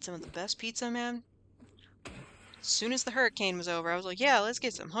 and they made some of the best pizza, man. As soon as the hurricane was over, I was like, yeah, let's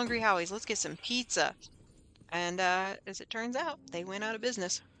get some Hungry Howie's. Let's get some pizza. And as it turns out, they went out of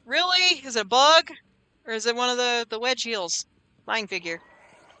business. Really? Is it a bug? Or is it one of the wedge heels? Lying figure.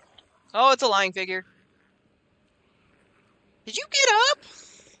 Oh, it's a lying figure. Did you get up?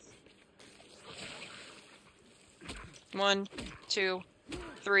 One, two,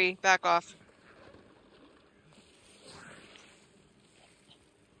 three. Back off.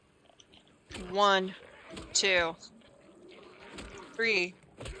 One, two, three,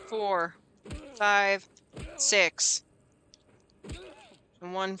 four, five, six.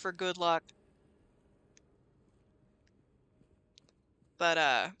 And one for good luck.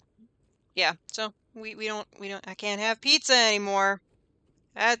 But yeah, so we don't I can't have pizza anymore.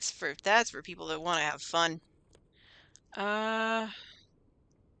 That's for people that want to have fun. Uh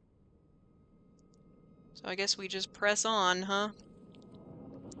so I guess we just press on, huh?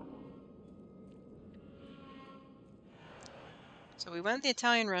 So we went to the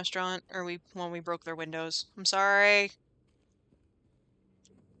Italian restaurant, or we broke their windows. I'm sorry.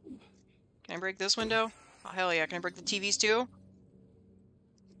 Can I break this window? Oh hell yeah, can I break the TVs too?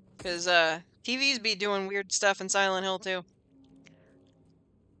 Because TVs be doing weird stuff in Silent Hill too.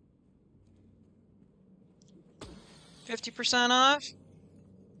 50% off?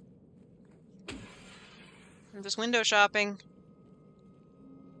 I'm just window shopping.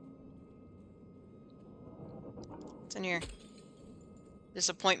 What's in here?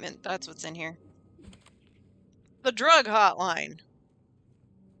 Disappointment, that's what's in here. The drug hotline.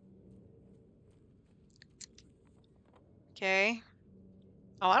 Okay.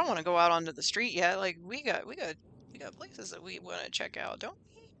 Oh, I don't want to go out onto the street yet. Like we got places that we want to check out, don't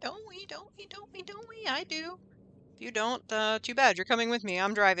we? Don't we? Don't we? Don't we? Don't we? I do. If you don't, too bad. You're coming with me.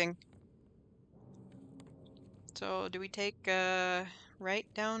 I'm driving. So, do we take right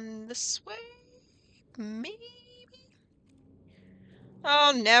down this way? Maybe.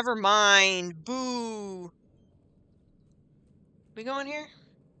 Oh, never mind. Boo. We going here?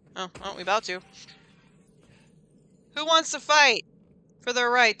 Oh, aren't we about to? Who wants to fight for the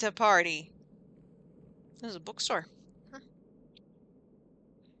right to party? This is a bookstore.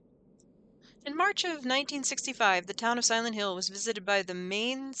 In March of 1965, the town of Silent Hill was visited by the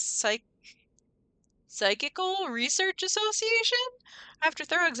Maine Psychical Research Association. After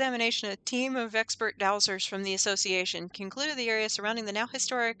thorough examination, a team of expert dowsers from the association concluded the area surrounding the now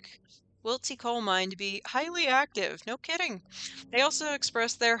historic Wiltsey coal mine to be highly active. No kidding. They also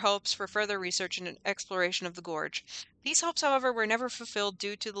expressed their hopes for further research and exploration of the gorge. These hopes, however, were never fulfilled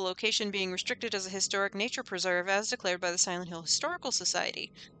due to the location being restricted as a historic nature preserve as declared by the Silent Hill Historical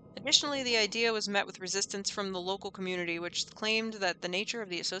Society. Additionally, the idea was met with resistance from the local community, which claimed that the nature of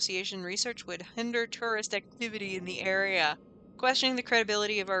the association research would hinder tourist activity in the area. Questioning the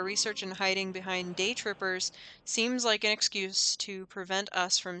credibility of our research and hiding behind day trippers seems like an excuse to prevent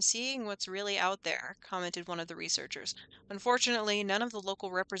us from seeing what's really out there, commented one of the researchers. Unfortunately, none of the local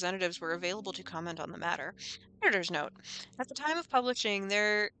representatives were available to comment on the matter. Editor's note: at the time of publishing,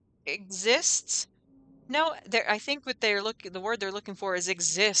 there exists no, there. I think the word they're looking for is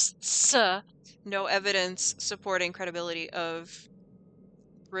exists. No evidence supporting credibility of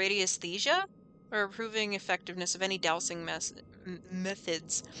radiesthesia or proving effectiveness of any dowsing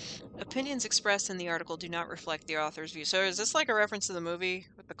methods. Opinions expressed in the article do not reflect the author's view. So is this like a reference to the movie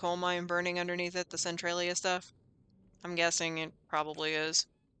with the coal mine burning underneath it, the Centralia stuff? I'm guessing it probably is.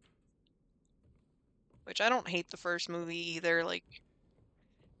 Which I don't hate the first movie either. Like,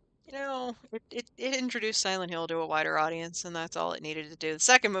 it introduced Silent Hill to a wider audience, and that's all it needed to do. The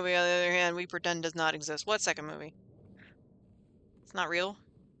second movie, on the other hand, we pretend does not exist. What second movie? It's not real.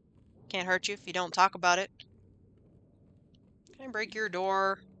 Can't hurt you if you don't talk about it. Can I break your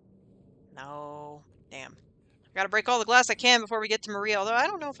door? No. Damn. I gotta break all the glass I can before we get to Maria, although I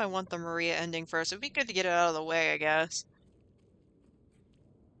don't know if I want the Maria ending first. It'd be good to get it out of the way, I guess.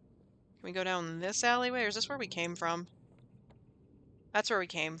 Can we go down this alleyway, or is this where we came from? That's where we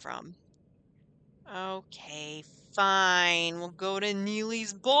came from. Okay, fine. We'll go to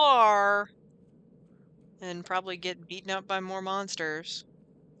Neely's bar. And probably get beaten up by more monsters.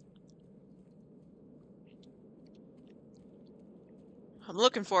 I'm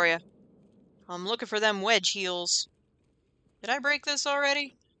looking for you. I'm looking for them wedge heels. Did I break this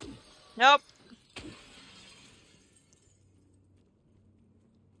already? Nope.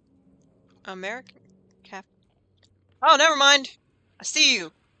 American Cap. Oh, never mind. I see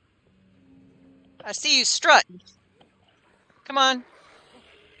you. I see you strutting. Come on.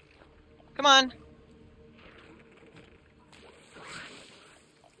 Come on.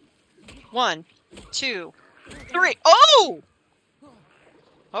 1, 2, 3. Oh!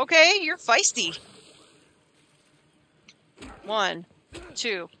 Okay, you're feisty. 1,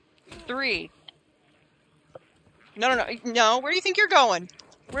 2, 3. No, no, no, no. Where do you think you're going?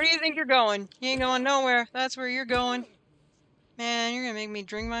 Where do you think you're going? You ain't going nowhere. That's where you're going. Man, you're gonna make me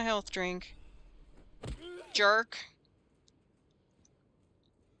drink my health drink. Jerk.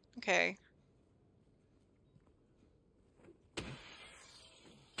 Okay.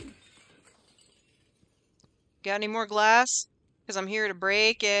 Got any more glass? Because I'm here to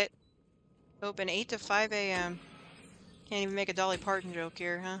break it. Open 8 to 5 a.m. Can't even make a Dolly Parton joke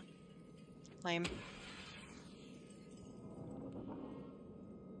here, huh? Lame.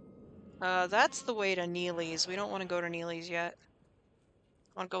 That's the way to Neely's. We don't want to go to Neely's yet.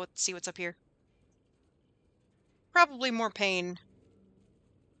 I want to go see what's up here. Probably more pain.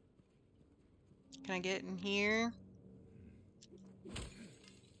 Can I get in here?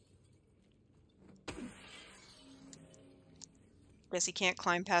 Guess he can't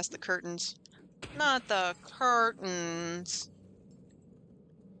climb past the curtains. Not the curtains.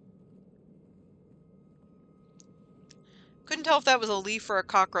 Couldn't tell if that was a leaf or a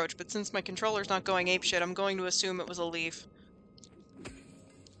cockroach, but since my controller's not going apeshit, I'm going to assume it was a leaf.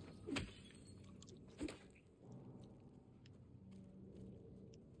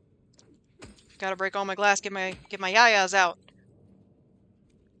 Gotta break all my glass, get my yayas out.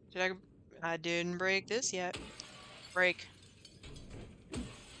 I didn't break this yet. Break.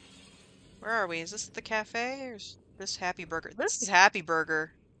 Where are we? Is this the cafe or is this Happy Burger? This is Happy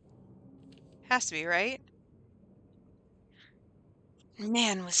Burger. Has to be, right?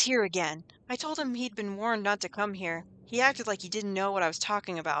 Man was here again. I told him he'd been warned not to come here. He acted like he didn't know what I was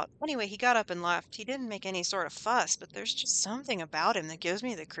talking about. Anyway, he got up and left. He didn't make any sort of fuss, but there's just something about him that gives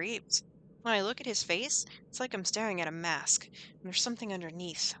me the creeps. When I look at his face, it's like I'm staring at a mask, and there's something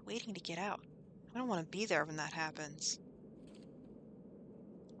underneath, waiting to get out. I don't want to be there when that happens.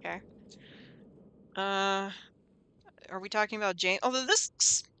 Okay. Are we talking about Jane? Although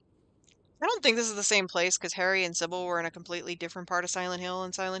I don't think this is the same place because Harry and Sybil were in a completely different part of Silent Hill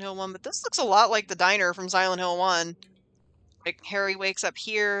in Silent Hill 1, but this looks a lot like the diner from Silent Hill 1. Like Harry wakes up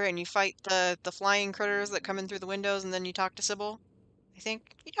here and you fight the flying critters that come in through the windows and then you talk to Sybil. I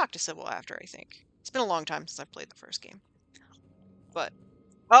think you talk to Sybil after, I think. It's been a long time since I've played the first game. But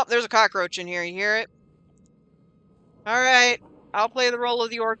oh, there's a cockroach in here. You hear it? All right. I'll play the role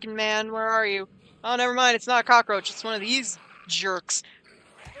of the Orkin man. Where are you? Oh, never mind. It's not a cockroach. It's one of these jerks.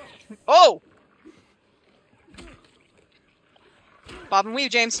 Oh! Bob and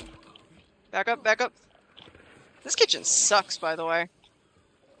weave, James. Back up, back up. This kitchen sucks, by the way.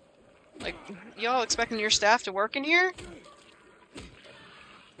 Like, y'all expecting your staff to work in here?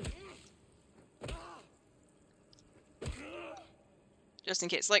 Just in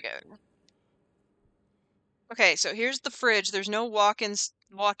case. Like, okay, so here's the fridge. There's no walk-in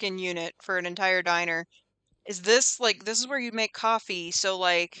unit for an entire diner. Is this, like, this is where you make coffee, so,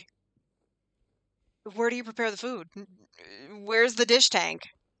 like, where do you prepare the food? Where's the dish tank?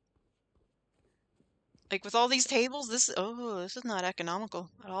 Like, with all these tables, this is not economical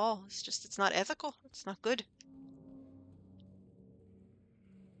at all. It's just, it's not ethical. It's not good.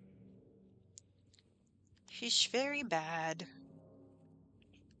 She's very bad.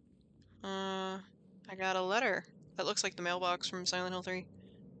 I got a letter. That looks like the mailbox from Silent Hill 3.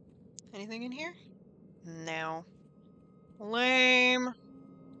 Anything in here? No. Lame.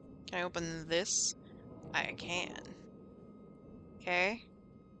 Can I open this? I can. Okay.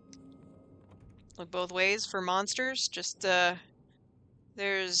 Look both ways for monsters. Just,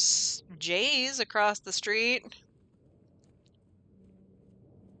 there's Jay's across the street.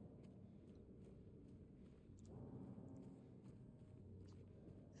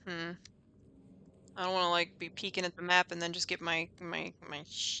 I don't want to, like, be peeking at the map and then just get my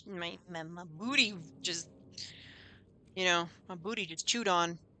booty just, you know, my booty just chewed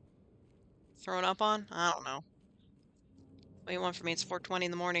on. Thrown up on? I don't know. What do you want from me? It's 4:20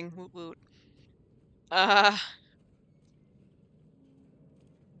 in the morning. Woot woot. Uh,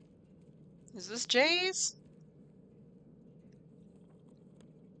 is this Jay's?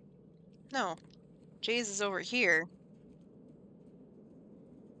 No. Jay's is over here.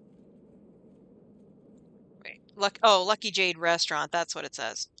 Wait. Lucky Jade Restaurant. That's what it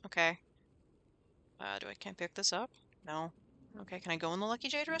says. Okay. Can't pick this up? No. Okay, can I go in the Lucky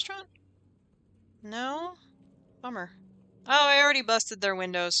Jade restaurant? No? Bummer. Oh, I already busted their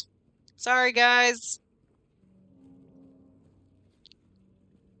windows. Sorry, guys.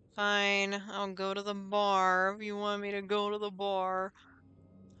 Fine, I'll go to the bar if you want me to go to the bar.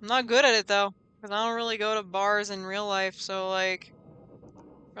 I'm not good at it though, because I don't really go to bars in real life, so like,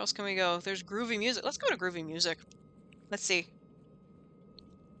 where else can we go? There's groovy music. Let's go to groovy music. Let's see.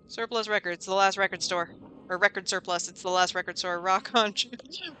 Surplus Records, the last record store. Or Record Surplus, it's the last record store. Rock on,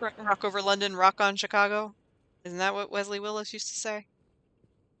 Rock over London, Rock on Chicago. Isn't that what Wesley Willis used to say?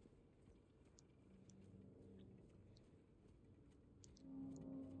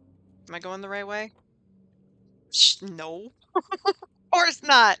 Am I going the right way? No. Of course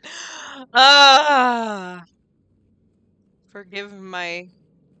not. Ah, forgive my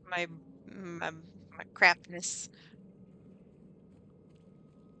my crapness.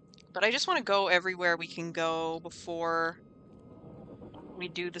 But I just want to go everywhere we can go before we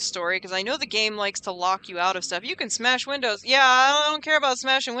do the story, because I know the game likes to lock you out of stuff. You can smash windows. Yeah, I don't care about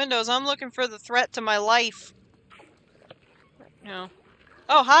smashing windows. I'm looking for the threat to my life. No.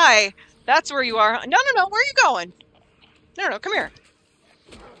 Oh, hi. That's where you are. No, no, no. Where are you going? No, no, come here.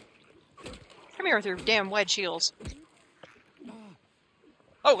 Come here with your damn wedge heels.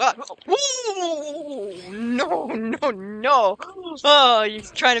 Oh, God. Ooh, no, no, no. Oh, you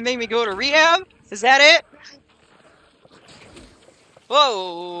trying to make me go to rehab? Is that it?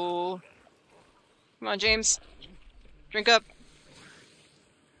 Whoa. Come on, James. Drink up.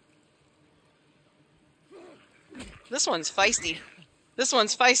 This one's feisty. This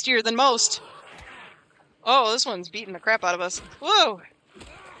one's feistier than most. Oh, this one's beating the crap out of us. Whoa!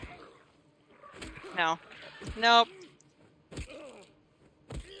 No. Nope.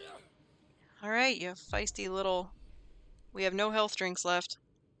 Alright, you feisty little... We have no health drinks left.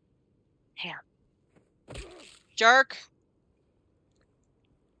 Damn. Jark!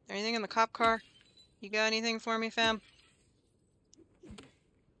 Anything in the cop car? You got anything for me, fam?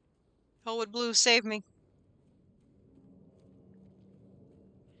 Hellwood Blue, save me.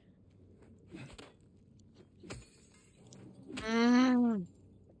 Mm,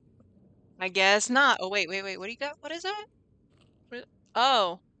 I guess not. Oh, wait, wait, wait. What do you got? What is that?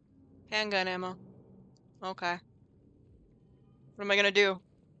 Oh. Handgun ammo. Okay. What am I gonna do?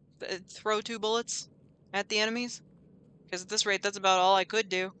 Throw 2 bullets at the enemies? Because at this rate, that's about all I could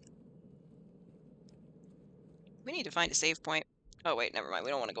do. We need to find a save point. Oh, wait, never mind.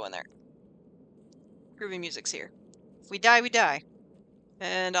 We don't want to go in there. Groovy music's here. If we die, we die.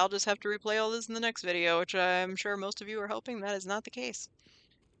 And I'll just have to replay all this in the next video, which I'm sure most of you are hoping that is not the case.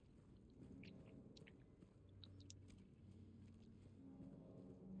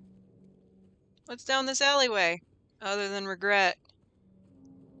 What's down this alleyway? Other than regret.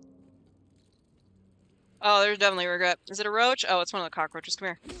 Oh, there's definitely regret. Is it a roach? Oh, it's one of the cockroaches. Come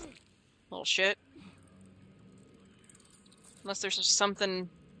here. Little shit. Unless there's just something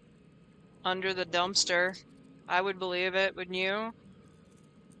under the dumpster. I would believe it, wouldn't you?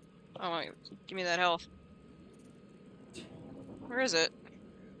 Oh, wait. Give me that health. Where is it?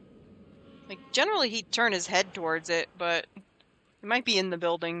 Like, generally he'd turn his head towards it, but it might be in the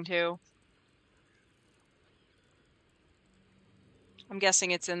building, too. I'm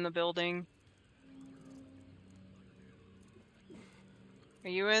guessing it's in the building. Are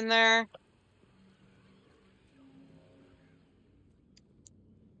you in there?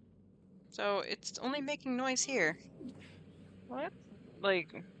 So, it's only making noise here. What?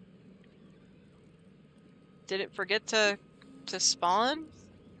 Like, did it forget to spawn?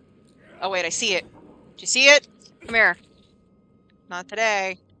 Oh wait, I see it. Do you see it? Come here. Not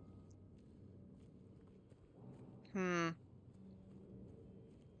today. Hmm.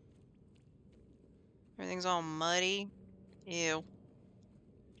 Everything's all muddy. Ew.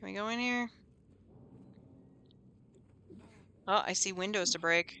 Can we go in here? Oh, I see windows to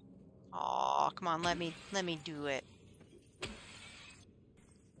break. Aw, come on, let me do it. I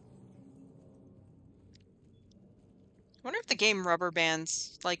wonder if the game rubber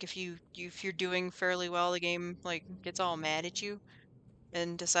bands, like if you're doing fairly well, the game like gets all mad at you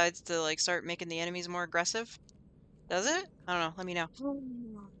and decides to like start making the enemies more aggressive. Does it? I don't know, let me know.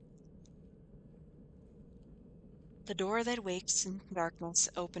 The door that wakes in darkness,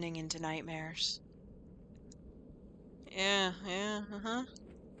 opening into nightmares. Yeah, yeah, uh-huh.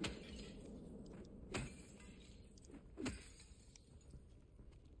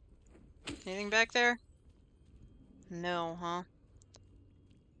 Anything back there? No, huh?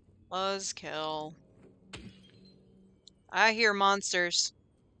 Buzzkill. I hear monsters.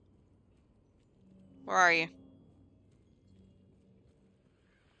 Where are you?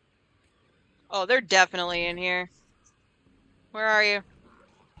 Oh, they're definitely in here. Where are you?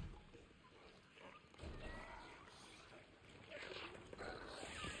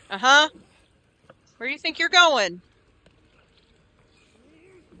 Uh-huh. Where do you think you're going?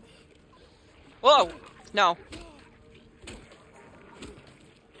 Whoa. No.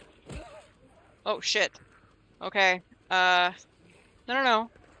 Oh, shit. Okay. No, no, no.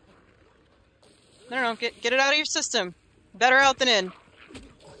 No, no, no. Get it out of your system. Better out than in.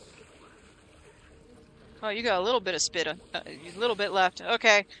 Oh, you got a little bit of spit, a little bit left.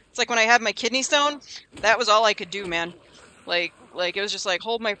 Okay. It's like when I had my kidney stone, that was all I could do, man. Like it was just like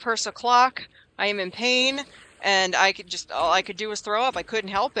hold my purse o'clock. I am in pain, and all I could do was throw up. I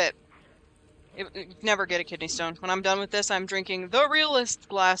couldn't help it. Never get a kidney stone. When I'm done with this, I'm drinking the realest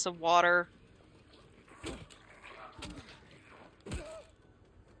glass of water.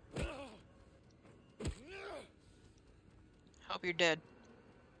 Hope you're dead.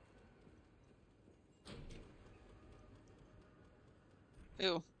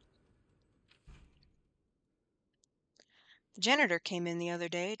 Ew. The janitor came in the other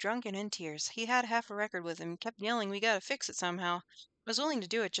day, drunk and in tears. He had half a record with him, kept yelling, "We gotta fix it somehow." I was willing to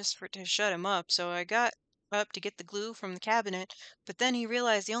do it just to shut him up, so I got up to get the glue from the cabinet, but then he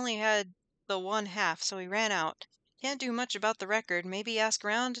realized he only had the one half, so he ran out. Can't do much about the record. Maybe ask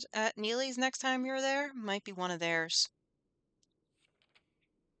around at Neely's next time you're there? Might be one of theirs.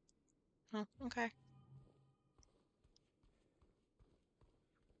 Oh, okay.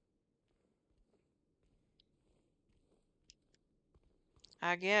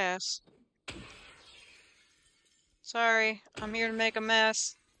 I guess. Sorry, I'm here to make a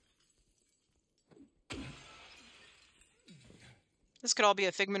mess. This could all be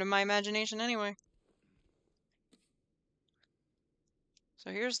a figment of my imagination anyway.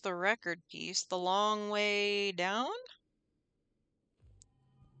 So here's the record piece. The long way down?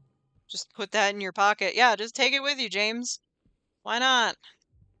 Just put that in your pocket. Yeah, just take it with you, James. Why not?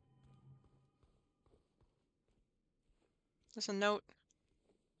 Just a note.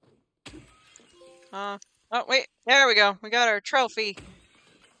 Oh, wait. There we go. We got our trophy.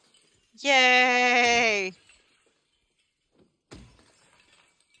 Yay!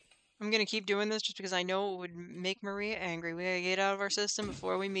 I'm gonna keep doing this just because I know it would make Maria angry. We gotta get out of our system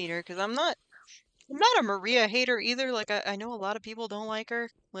before we meet her, because I'm not a Maria hater either. Like, I know a lot of people don't like her.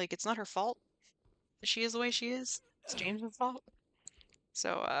 Like, it's not her fault that she is the way she is. It's James's fault.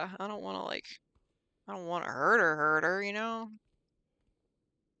 So, I don't want to hurt her, you know?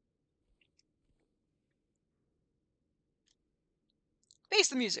 Face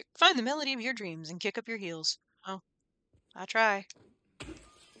the music. Find the melody of your dreams and kick up your heels. Oh, I try.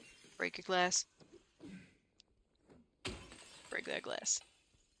 Break a glass. Break that glass.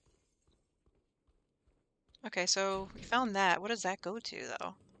 Okay, so we found that. What does that go to,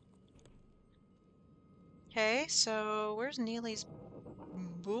 though? Okay, so where's Neely's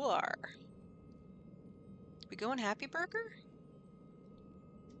bar? We going Happy Burger?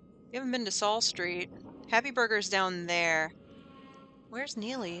 We haven't been to Saul Street. Happy Burger's down there. Where's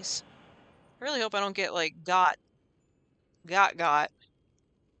Neely's? I really hope I don't get, like, got.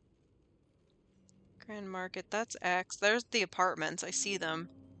 Grand Market, that's X. There's the apartments. I see them.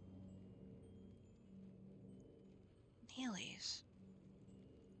 Neely's.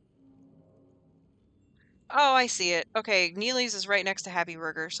 Oh, I see it. Okay, Neely's is right next to Happy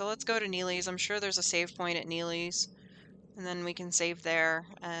Burger, so let's go to Neely's. I'm sure there's a save point at Neely's, and then we can save there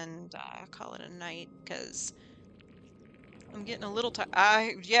and call it a night, because I'm getting a little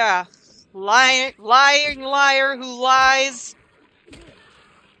tired. Yeah. Lying liar who lies.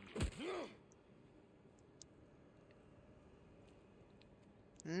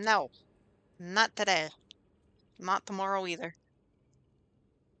 No, not today. Not tomorrow either.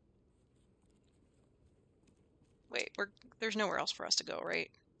 Wait, there's nowhere else for us to go,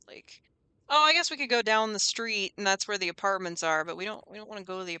 right? Like, oh, I guess we could go down the street and that's where the apartments are, but we don't want to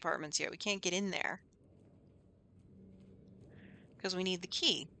go to the apartments yet. We can't get in there because we need the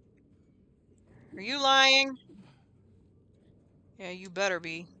key. Are you lying? Yeah, you better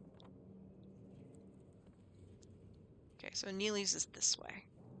be. Okay, so Neely's is this way.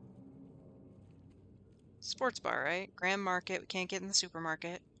 Sports bar, right? Grand Market. We can't get in the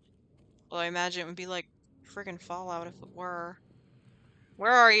supermarket. Well, I imagine it would be like friggin' Fallout if it were.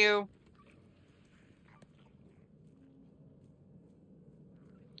 Where are you?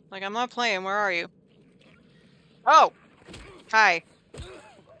 Like, I'm not playing. Where are you? Oh! Hi.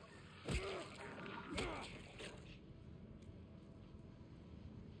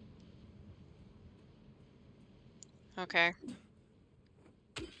 Okay.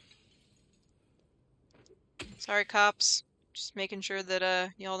 Sorry, cops. Just making sure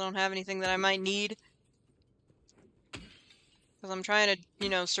that, y'all don't have anything that I might need. because I'm trying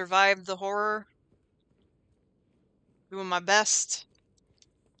to, survive the horror, doing my best.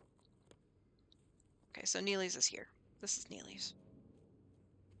 Okay, so Neely's is here. This is Neely's.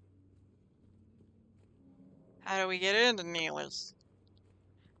 How do we get into Neely's?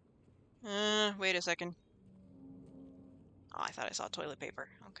 Wait a second. Oh, I thought I saw toilet paper.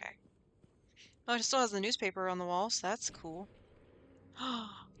 Okay. Oh, it still has the newspaper on the walls. That's cool.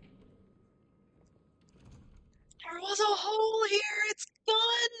 There was a hole here. It's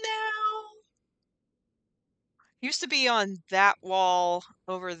gone now. Used to be on that wall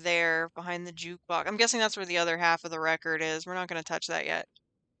over there behind the jukebox. I'm guessing that's where the other half of the record is. We're not going to touch that yet.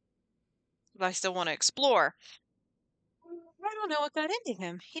 But I still want to explore. I don't know what got into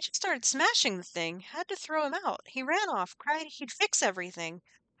him. He just started smashing the thing. Had to throw him out. He ran off, cried he'd fix everything.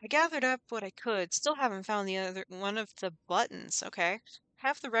 I gathered up what I could. Still haven't found the other one of the buttons, okay?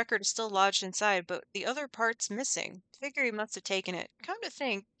 Half the record is still lodged inside, but the other part's missing. Figure he must have taken it. Come to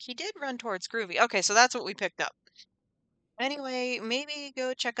think, he did run towards Groovy. Okay, so that's what we picked up. Anyway, maybe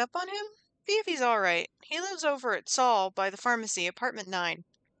go check up on him? See if he's all right. He lives over at Saul by the pharmacy, apartment 9.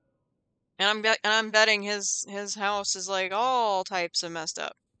 And I'm betting his house is like all types of messed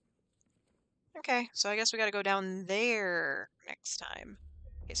up. Okay, so I guess we gotta go down there next time.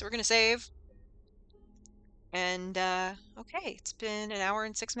 Okay, so we're gonna save. And okay, it's been an hour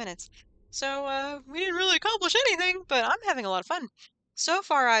and 6 minutes. So we didn't really accomplish anything, but I'm having a lot of fun. So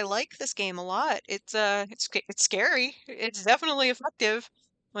far, I like this game a lot. It's scary. It's definitely effective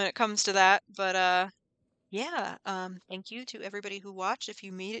when it comes to that. But yeah, thank you to everybody who watched. If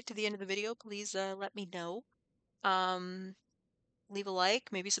you made it to the end of the video, please let me know. Um, leave a like,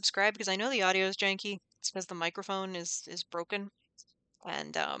 maybe subscribe because I know the audio is janky. It's because the microphone is broken,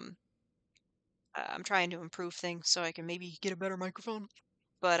 and I'm trying to improve things so I can maybe get a better microphone.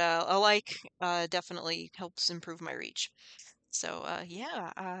 But a like definitely helps improve my reach. So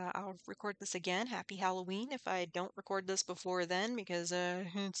yeah, I'll record this again. Happy Halloween if I don't record this before then because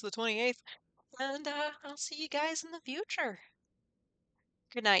it's the 28th. And I'll see you guys in the future.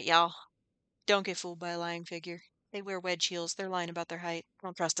 Good night, y'all. Don't get fooled by a lying figure. They wear wedge heels. They're lying about their height.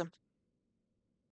 Don't trust them.